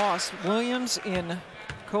that is lost. Williams in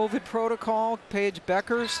COVID protocol. Paige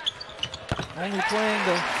Beckers only playing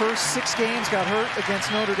the first 6 games, got hurt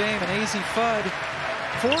against Notre Dame, and AZ Fudd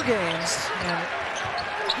 4 games. And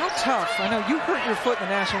how tough, I know you hurt your foot in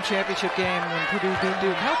the national championship game when Purdue beat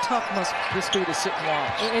Duke. How tough must this be to sit and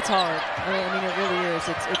watch? It's hard. I mean, it really is.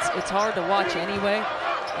 It's hard to watch anyway,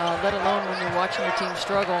 let alone when you're watching your team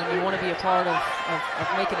struggle and you want to be a part of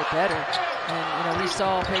making it better. And, you know, we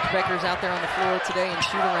saw Paige Beckers out there on the floor today and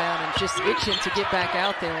shoot around and just itching to get back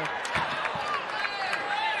out there.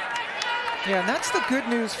 Yeah, and that's the good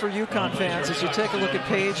news for UConn fans as you take a look at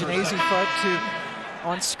Paige and AZ Fudd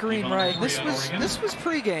on screen, right? This was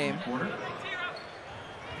pregame.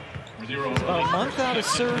 About a month out of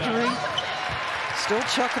surgery. Still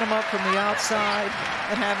chucking them up from the outside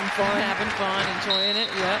and having fun. Having fun, enjoying it,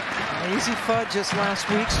 yeah. AZ Fudd just last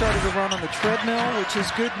week started to run on the treadmill, which is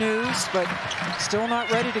good news, but still not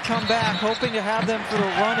ready to come back. Hoping to have them for the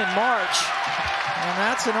run in March. And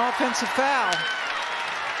that's an offensive foul.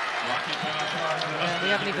 And we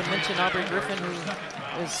haven't even mentioned Aubrey Griffin, who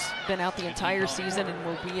has been out the entire season and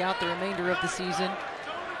will be out the remainder of the season.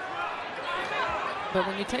 But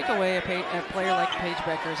when you take away a player like Paige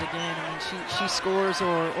Beckers, again, I mean, she scores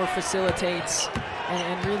or facilitates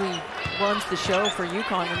and really runs the show for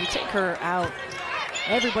UConn. When you take her out,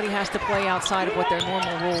 everybody has to play outside of what their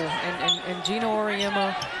normal role. And Gina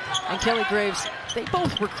Auriemma and Kelly Graves, they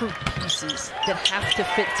both recruit pieces that have to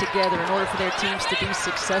fit together in order for their teams to be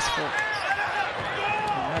successful.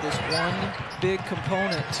 And that is one big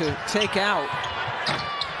component to take out.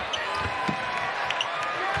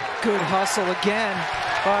 Good hustle again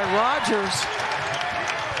by Rogers.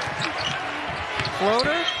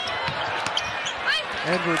 Floater.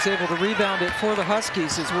 Edwards able to rebound it for the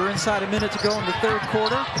Huskies as we're inside a minute to go in the third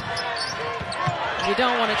quarter. You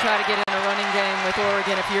don't want to try to get in a running game with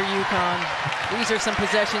Oregon if you're UConn. These are some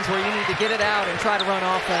possessions where you need to get it out and try to run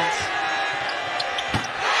offense.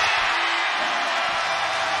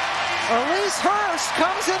 Elise Hurst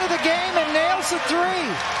comes into the game and nails a 3.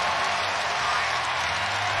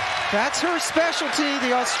 That's her specialty,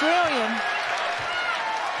 the Australian.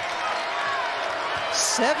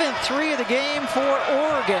 7th 3 of the game for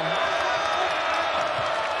Oregon.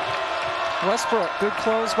 Westbrook, good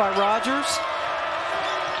close by Rogers.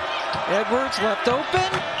 Edwards left open.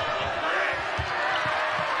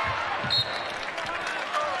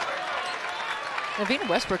 Evina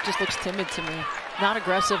Westbrook just looks timid to me. Not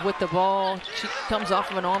aggressive with the ball. She comes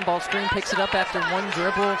off of an on-ball screen, picks it up after one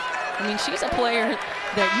dribble. I mean, she's a player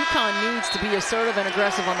that UConn needs to be assertive and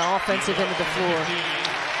aggressive on the offensive end of the floor.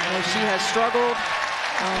 You know, she has struggled,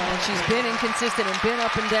 and she's been inconsistent and been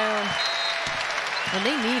up and down. And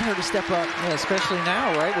they need her to step up. Yeah, especially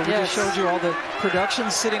now, right? Where we just showed you all the production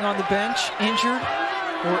sitting on the bench, injured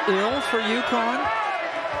or ill for UConn.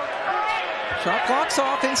 Shot clock's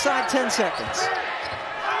off inside 10 seconds.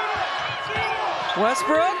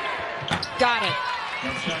 Westbrook. Got it.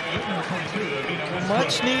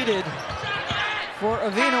 Much needed for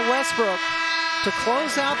Evina Westbrook to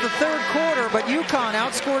close out the third quarter, but UConn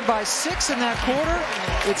outscored by 6 in that quarter.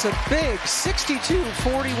 It's a big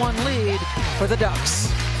 62-41 lead for the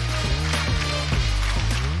Ducks.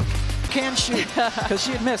 Can shoot, because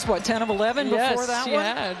she had missed, what, 10 of 11 before that one?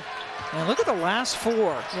 Yes, she had. And look at the last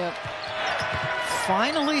 4. Yep.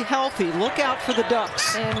 Finally healthy. Look out for the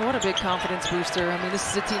Ducks. And what a big confidence booster. I mean, this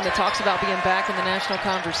is a team that talks about being back in the national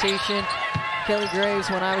conversation. Kelly Graves,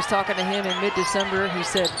 when I was talking to him in mid-December, he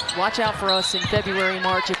said, watch out for us in February,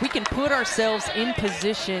 March. If we can put ourselves in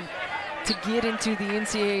position to get into the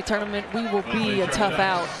NCAA tournament, we will be a tough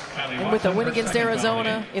out. And with a win against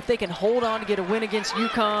Arizona, if they can hold on to get a win against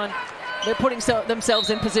UConn, they're putting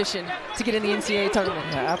themselves in position to get in the NCAA tournament.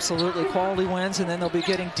 Yeah, absolutely. Quality wins, and then they'll be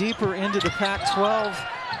getting deeper into the Pac-12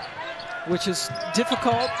 which is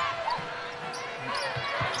difficult.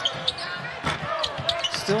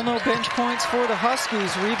 Still no bench points for the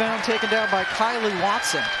Huskies. Rebound taken down by Kylie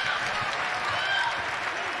Watson.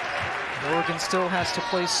 Oregon still has to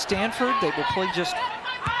play Stanford. They will play just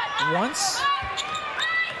once.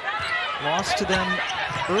 Lost to them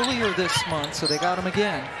earlier this month, so they got them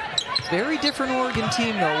again. Very different Oregon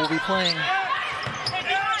team, though, will be playing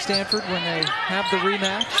Stanford when they have the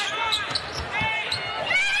rematch.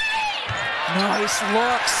 Nice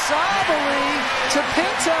look. Sabally to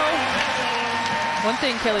Pinto. One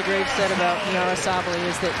thing Kelly Graves said about Yara Sabally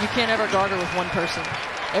is that you can't ever guard her with one person.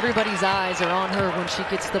 Everybody's eyes are on her when she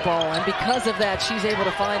gets the ball, and because of that, she's able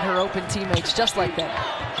to find her open teammates just like that.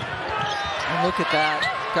 And look at that.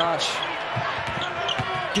 Gosh.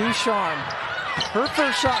 Ducharme. Her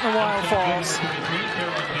first shot in a while falls.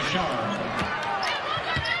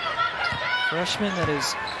 Freshman that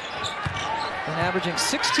has been averaging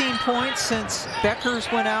 16 points since Beckers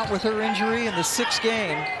went out with her injury in the 6th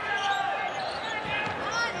game.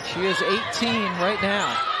 She is 18 right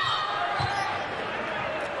now.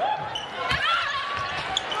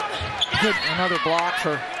 Good, another block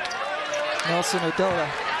for Nelson Ododa.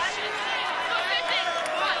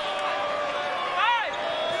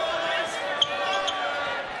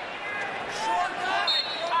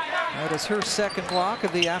 That is her second block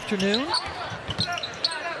of the afternoon.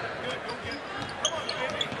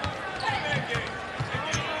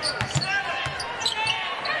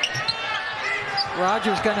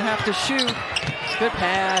 Rogers gonna have to shoot. Good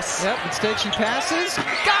pass. Yep, instead she passes.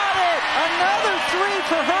 Got it! Another three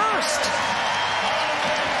for Hurst.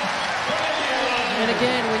 And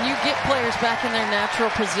again, when you get players back in their natural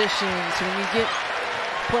positions, when you get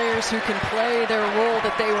players who can play their role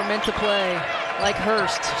that they were meant to play, like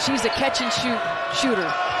Hurst, she's a catch and shoot shooter.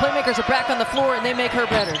 Playmakers are back on the floor and they make her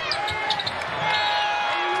better.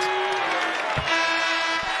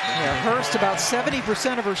 Yeah, Hurst, about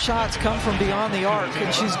 70% of her shots come from beyond the arc,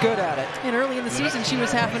 and she's good at it. And early in the season, she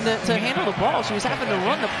was having to handle the ball. She was having to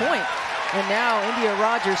run the point. And now India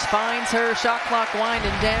Rogers finds her, shot clock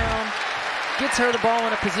winding down, gets her the ball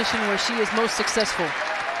in a position where she is most successful.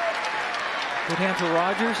 Good hand for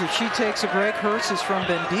Rogers as she takes a break. Hurst is from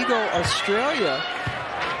Bendigo, Australia.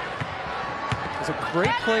 Was a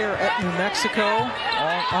great player at New Mexico.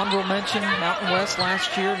 Honorable mention, Mountain West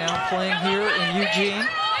last year, now playing here in Eugene.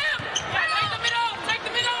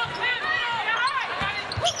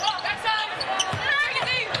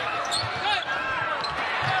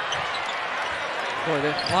 Boy,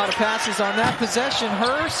 a lot of passes on that possession.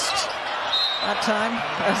 Hurst, that time,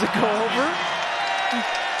 has a go over.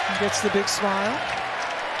 Gets the big smile.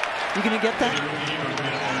 You gonna get that?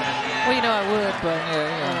 Well, you know I would, but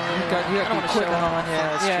you have to put it on.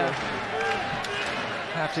 Yeah, that's true.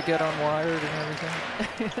 Have to get unwired and everything.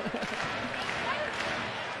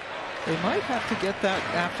 They might have to get that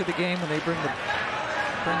after the game when they bring the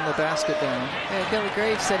basket down. Yeah, Billy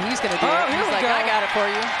Graves said he's gonna do it. He's like, I got it for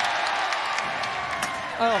you.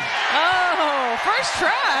 Oh, first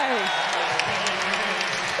try.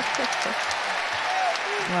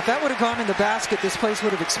 Now, if that would have gone in the basket, this place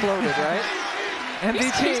would have exploded, right?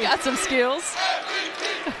 MVP. He's got some skills.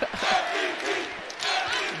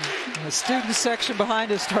 And the student section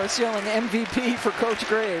behind us starts yelling MVP for Coach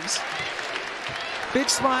Graves. Big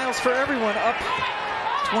smiles for everyone. Up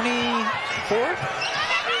 24?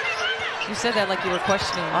 You said that like you were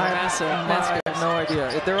questioning the massive. I have no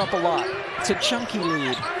idea. They're up a lot. It's a chunky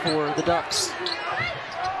lead for the Ducks.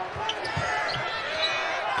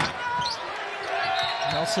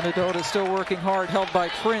 Nelson Ododa still working hard, held by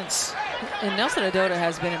Prince. And Nelson Ododa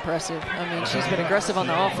has been impressive. I mean, she's been aggressive on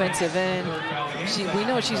the offensive end. We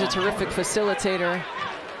know she's a terrific facilitator.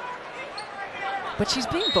 But she's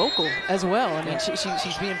being vocal as well. I mean,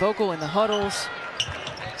 she's being vocal in the huddles.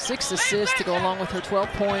 6 assists to go along with her 12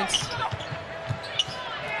 points.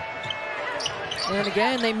 And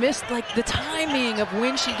again, they missed like the timing of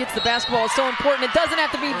when she gets the basketball is so important. It doesn't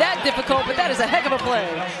have to be that difficult, but that is a heck of a play.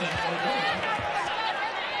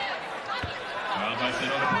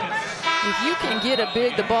 If you can get a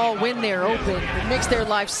big the ball when they're open, it makes their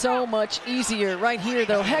life so much easier. Right here,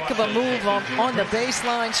 though, heck of a move on the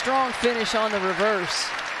baseline. Strong finish on the reverse.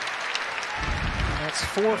 And that's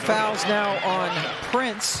 4 fouls now on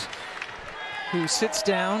Prince, who sits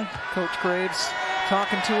down. Coach Graves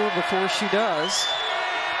talking to her before she does.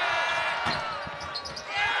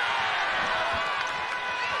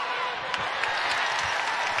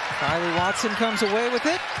 Kylie Watson comes away with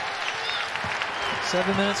it.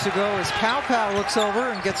 7 minutes to go as Pow Pow looks over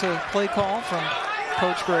and gets a play call from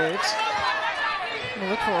Coach Graves. I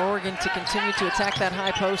mean, look for Oregon to continue to attack that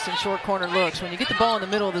high post and short corner looks. When you get the ball in the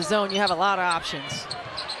middle of the zone, you have a lot of options.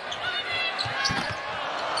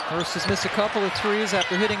 Hurst has missed a couple of threes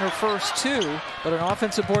after hitting her first two, but an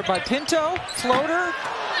offensive board by Pinto. Floater,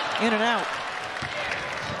 in and out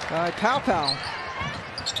by Pow.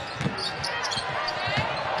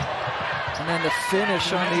 And then the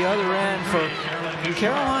finish on the other end for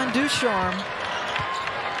Caroline Ducharme.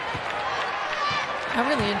 I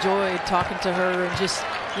really enjoyed talking to her and just,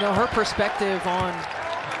 you know, her perspective on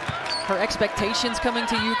her expectations coming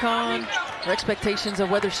to UConn, her expectations of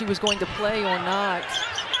whether she was going to play or not.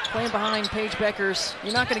 Playing behind Paige Bueckers,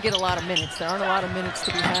 you're not going to get a lot of minutes. There aren't a lot of minutes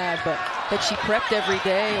to be had, but that she prepped every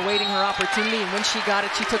day, awaiting her opportunity, and when she got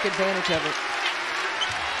it, she took advantage of it.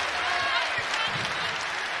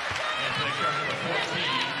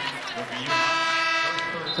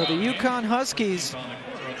 So the UConn Huskies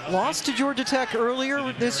lost to Georgia Tech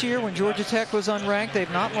earlier this year when Georgia Tech was unranked.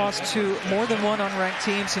 They've not lost to more than one unranked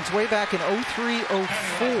team since way back in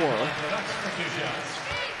 03-04.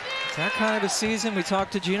 It's that kind of a season. We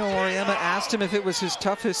talked to Gino Auriemma, asked him if it was his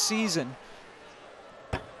toughest season.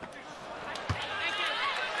 And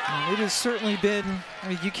it has certainly been, I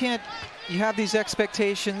mean, you have these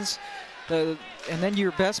expectations, and then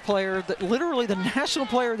your best player, literally the National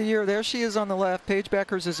Player of the Year, there she is on the left. Paige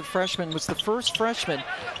Bueckers is a freshman, was the first freshman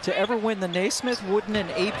to ever win the Naismith, Wooden, and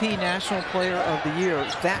AP National Player of the Year.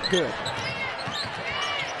 That good.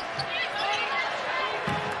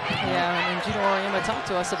 Yeah, and Gino Auriemma talked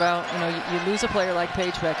to us about, you know, you lose a player like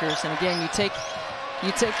Paige Bueckers, and again, you take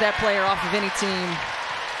that player off of any team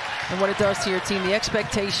and what it does to your team, the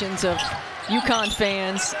expectations of UConn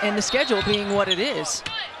fans and the schedule being what it is.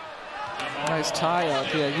 Nice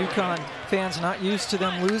tie-up. Yeah, UConn fans not used to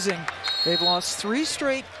them losing. They've lost three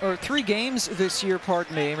games this year,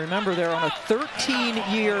 pardon me. Remember, they're on a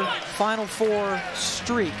 13-year Final Four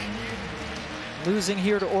streak, losing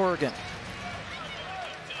here to Oregon.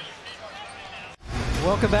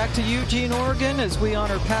 Welcome back to Eugene, Oregon, as we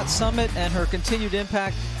honor Pat Summitt and her continued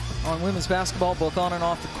impact on women's basketball, both on and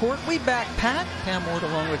off the court. We back Pat, Pam Ward,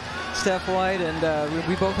 along with Steph White, and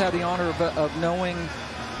we both had the honor of knowing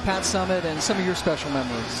Pat Summitt and some of your special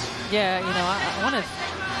memories. Yeah, you know, one of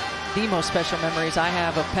the most special memories I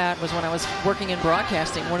have of Pat was when I was working in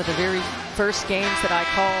broadcasting, one of the very first games that I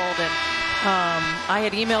called, and I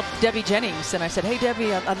had emailed Debbie Jennings, and I said, hey,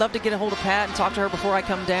 Debbie, I'd love to get a hold of Pat and talk to her before I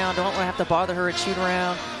come down. Don't want to have to bother her at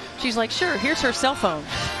shoot-around. She's like, sure, here's her cell phone.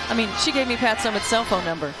 I mean, she gave me Pat Summitt's cell phone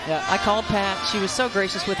number. Yeah. I called Pat. She was so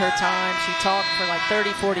gracious with her time. She talked for like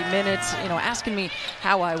 30, 40 minutes, you know, asking me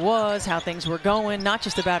how I was, how things were going, not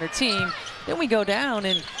just about her team. Then we go down,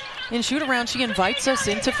 and in shoot-around, she invites us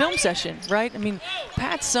into film session, right? I mean,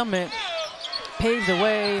 Pat Summitt paved the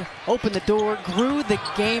way, opened the door, grew the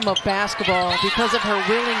game of basketball because of her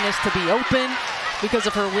willingness to be open, because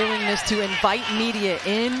of her willingness to invite media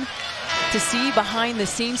in, to see behind the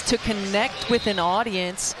scenes, to connect with an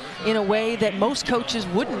audience in a way that most coaches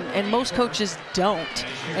wouldn't and most coaches don't.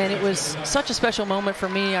 And it was such a special moment for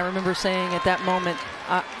me. I remember saying at that moment,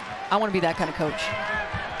 I want to be that kind of coach.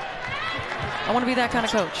 I want to be that kind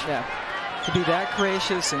of coach. Yeah. To be that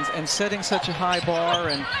gracious and setting such a high bar,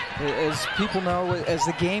 and as people know, as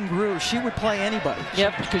the game grew, she would play anybody.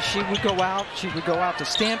 Yep. Because she would go out to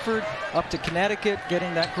Stanford, up to Connecticut,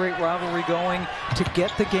 getting that great rivalry going, to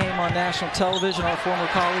get the game on national television. Our former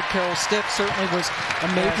colleague Carol Stiff certainly was a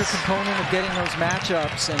major component of getting those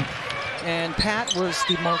matchups, and Pat was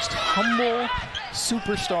the most humble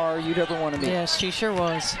superstar you'd ever want to meet. Yes, she sure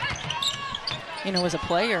was. You know, as a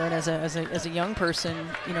player and as a young person,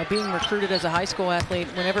 you know, being recruited as a high school athlete,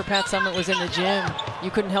 whenever Pat Summitt was in the gym, you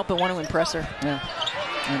couldn't help but want to impress her. Yeah.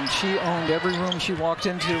 And she owned every room she walked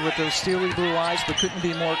into with those steely blue eyes, but couldn't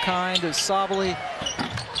be more kind. As Sabally,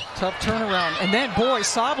 tough turnaround. And then, boy,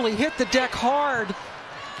 Sabally hit the deck hard.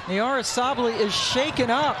 Niara Sabally is shaken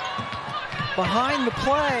up behind the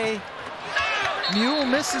play. Mule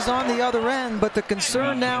misses on the other end, but the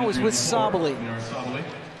concern now is with Sabally.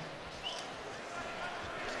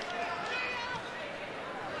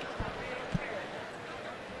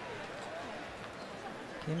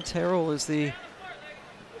 Kim Terrell is the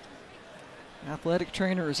athletic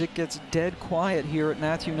trainer as it gets dead quiet here at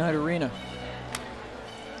Matthew Knight Arena.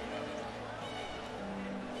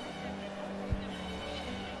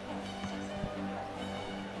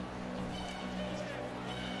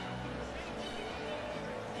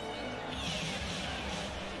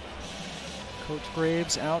 Coach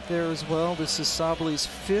Graves out there as well. This is Sabaly's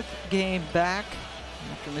 5th game back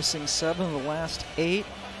after missing 7 of the last 8.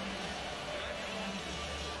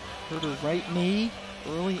 Hurt her right knee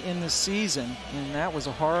early in the season, and that was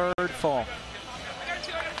a hard fall.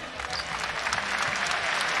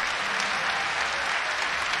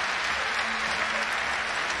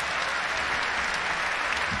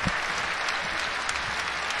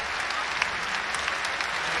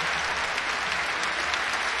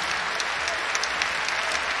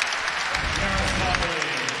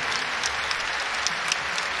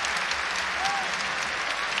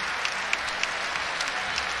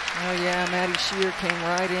 Oh yeah, Maddie Shear came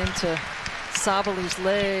right into Sabali's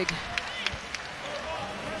leg.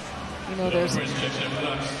 You know, there's...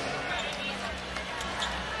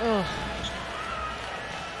 Oh.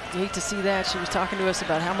 You hate to see that. She was talking to us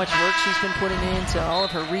about how much work she's been putting into all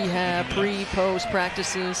of her rehab, pre, post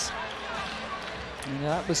practices. And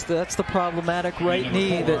that's the problematic right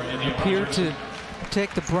knee that appeared to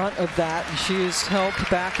take the brunt of that, and she is helped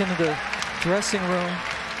back into the dressing room.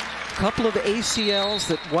 A couple of ACLs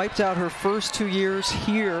that wiped out her first 2 years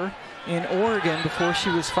here in Oregon before she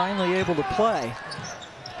was finally able to play.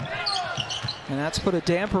 And that's put a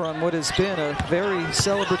damper on what has been a very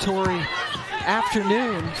celebratory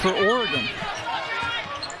afternoon for Oregon.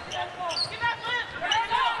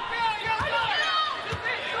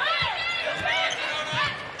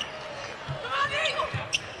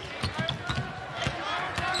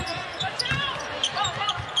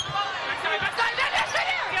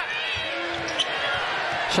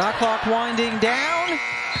 Shot clock winding down.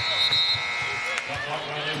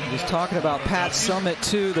 He's talking about Pat Summitt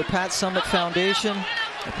too, the Pat Summitt Foundation,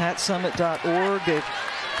 patsummit.org. They've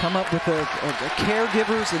come up with a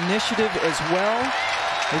caregivers initiative as well.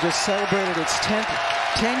 They just celebrated its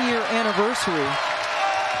 10-year anniversary.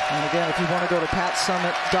 And again, if you want to go to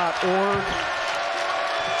patsummit.org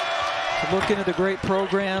to look into the great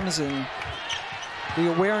programs and the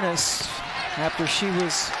awareness after she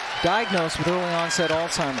was diagnosed with early onset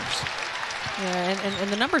Alzheimer's. Yeah,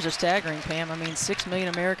 and the numbers are staggering, Pam. I mean, 6 million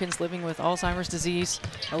Americans living with Alzheimer's disease,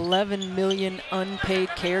 11 million unpaid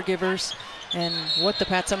caregivers, and what the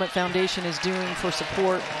Pat Summitt Foundation is doing for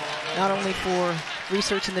support, not only for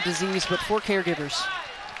researching the disease, but for caregivers.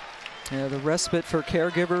 Yeah, the respite for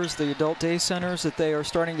caregivers, the adult day centers that they are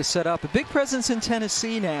starting to set up. A big presence in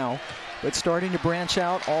Tennessee now, but starting to branch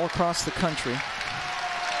out all across the country.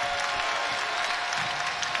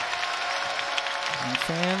 And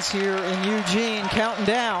fans here in Eugene counting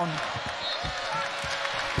down.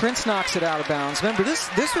 Prince knocks it out of bounds. Remember,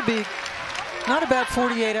 this would be not a bad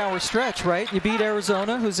 48-hour stretch, right? You beat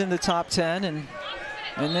Arizona, who's in the top 10, and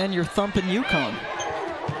then you're thumping UConn.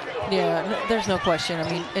 Yeah, there's no question. I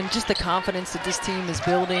mean, and just the confidence that this team is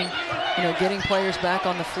building, you know, getting players back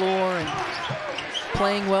on the floor and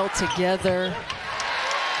playing well together.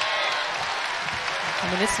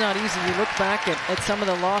 I mean, it's not easy. You look back at some of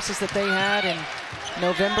the losses that they had in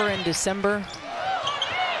November and December,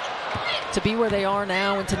 to be where they are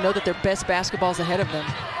now and to know that their best basketball is ahead of them.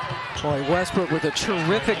 Boy, Westbrook with a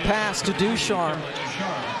terrific pass to Ducharme.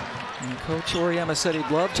 And Coach Auriemma said he'd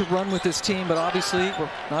love to run with this team, but obviously, well,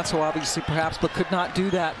 not so obviously perhaps, but could not do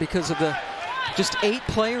that because of the just 8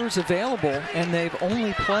 players available, and they've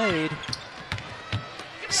only played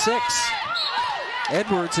 6.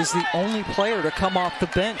 Edwards is the only player to come off the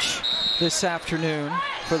bench this afternoon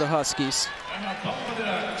for the Huskies.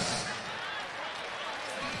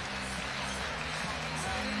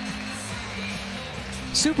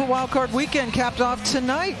 Super Wildcard Weekend capped off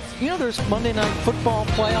tonight. You know, there's Monday Night Football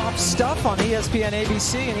playoff stuff on ESPN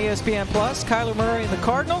ABC and ESPN Plus. Kyler Murray and the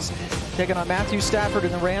Cardinals taking on Matthew Stafford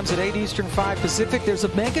and the Rams at 8 Eastern, 5 Pacific. There's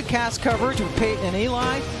a mega cast coverage with Peyton and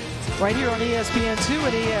Eli right here on ESPN2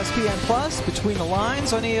 and ESPN Plus, Between the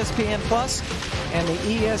Lines on ESPN Plus, and the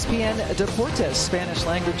ESPN Deportes Spanish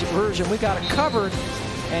language version. We got it covered,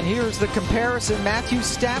 and here's the comparison. Matthew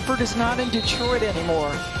Stafford is not in Detroit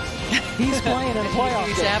anymore. He's playing in a playoff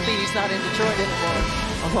He's game. happy he's not in Detroit anymore.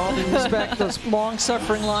 With all due respect, those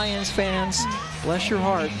long-suffering Lions fans, bless your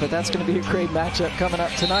heart, but that's going to be a great matchup coming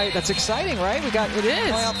up tonight. That's exciting, right? We got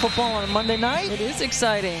playoff football on Monday night. It is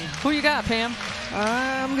exciting. Who you got, Pam?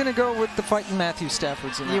 I'm going to go with the fighting Matthew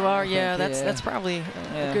Stafford's. You are, yeah. That's probably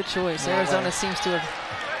a good choice. Arizona seems to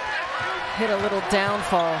have hit a little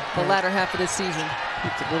downfall the latter half of this season.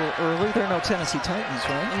 It's a little early. They're no Tennessee Titans,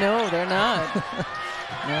 right? No, they're not.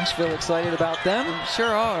 Nashville excited about them. Sure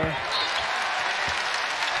are.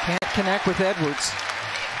 Can't connect with Edwards.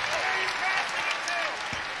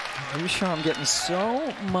 Ducharme getting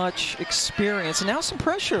so much experience, and now some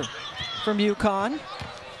pressure from UConn.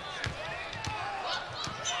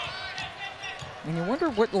 And you wonder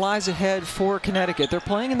what lies ahead for Connecticut. They're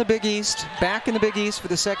playing in the Big East, back in the Big East for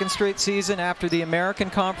the 2nd straight season after the American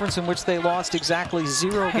Conference, in which they lost exactly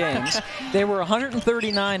 0 games. They were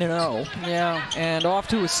 139-0. Yeah. And off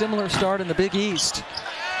to a similar start in the Big East.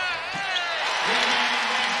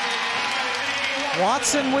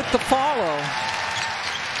 Watson with the follow.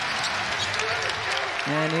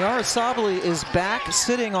 And Niara Sabally is back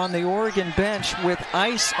sitting on the Oregon bench with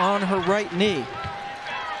ice on her right knee.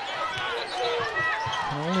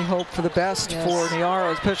 Only hope for the best for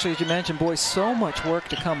Niara, especially as you mentioned, boy, so much work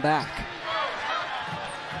to come back.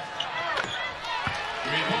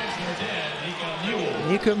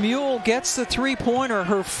 Nika Mule gets the three-pointer,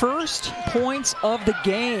 her first points of the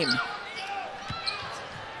game.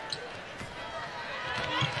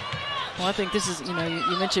 Well, I think this is, you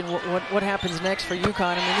mentioned what happens next for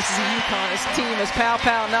UConn. I mean, this is a UConn team as Pow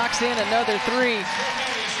Pow knocks in another three.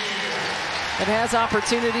 It has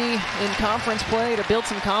opportunity in conference play to build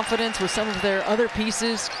some confidence with some of their other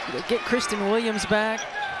pieces, get Kristen Williams back.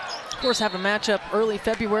 Of course, have a matchup early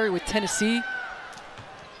February with Tennessee.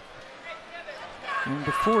 And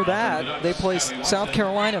before that, they play South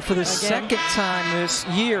Carolina for the second time this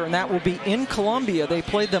year, and that will be in Columbia. They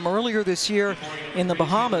played them earlier this year in the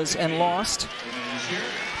Bahamas and lost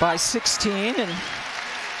by 16. And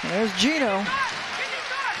there's Gino.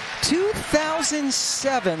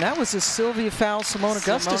 2007, that was the Sylvia Fowles, Simone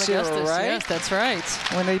Augustus era, right? Yes, that's right.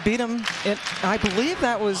 When they beat them, I believe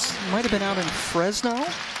that might have been out in Fresno.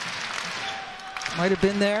 Might have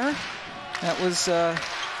been there. That was...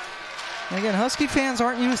 And again, Husky fans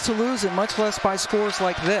aren't used to losing, much less by scores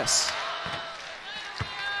like this.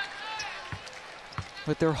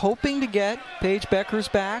 But they're hoping to get Paige Beckers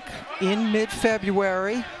back in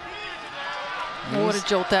mid-February. Well, what a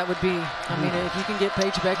jolt that would be. I mean, if you can get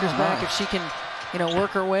Paige Beckers back, if she can,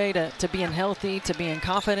 work her way to being healthy, to being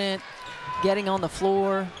confident, getting on the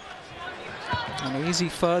floor. And Easy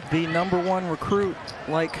Fudd, the #1 recruit,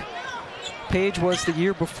 like Paige was the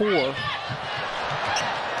year before.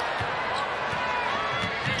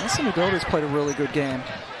 Nadota's played a really good game.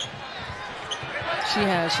 She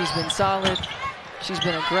has. She's been solid. She's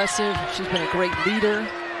been aggressive. She's been a great leader.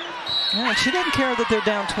 Yeah, and she doesn't care that they're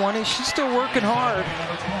down 20. She's still working hard.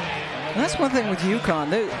 And that's one thing with UConn.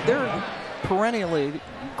 They're perennially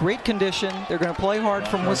great condition. They're going to play hard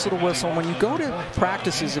from whistle to whistle. When you go to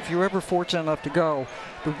practices, if you're ever fortunate enough to go,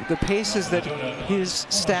 the paces that his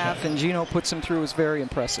staff and Gino puts him through is very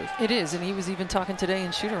impressive. It is, and he was even talking today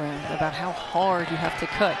in shoot-around about how hard you have to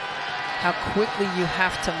cut, how quickly you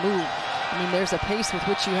have to move. I mean, there's a pace with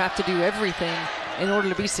which you have to do everything in order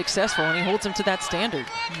to be successful, and he holds him to that standard.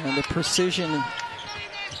 And the precision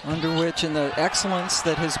under which and the excellence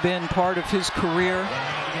that has been part of his career.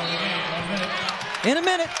 In a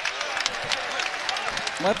minute.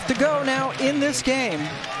 Left to go now in this game.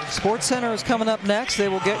 Sports Center is coming up next. They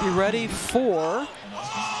will get you ready for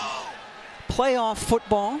playoff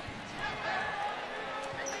football.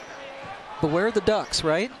 Beware the Ducks,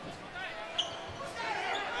 right?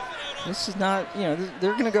 This is not,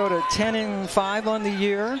 they're going to go to 10-5 on the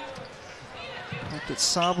year. Hope that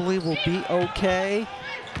Sabali will be okay.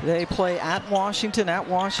 They play at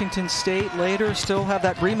Washington State later. Still have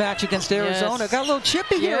that rematch against Arizona. Yes. Got a little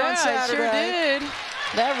chippy here on Saturday. Sure did.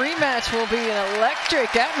 That rematch will be an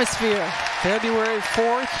electric atmosphere. February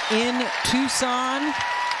 4th in Tucson.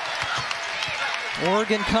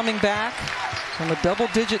 Oregon coming back from a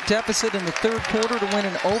double-digit deficit in the third quarter to win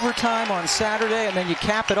in overtime on Saturday, and then you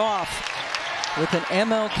cap it off with an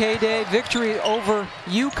MLK Day victory over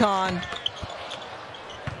UConn.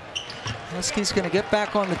 Huskies going to get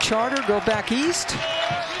back on the charter, go back east.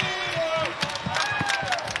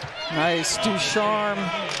 Nice, Ducharme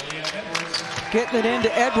getting it into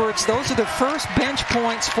Edwards. Those are the first bench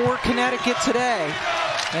points for Connecticut today.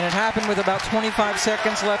 And it happened with about 25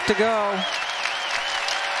 seconds left to go.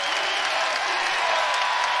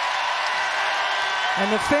 And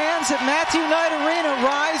the fans at Matthew Knight Arena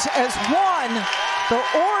rise as one. The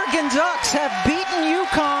Oregon Ducks have beaten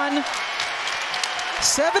UConn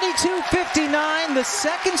 72-59, the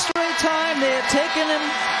second straight time they have taken them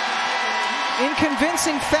in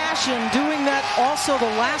convincing fashion, doing that also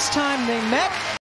the last time they met.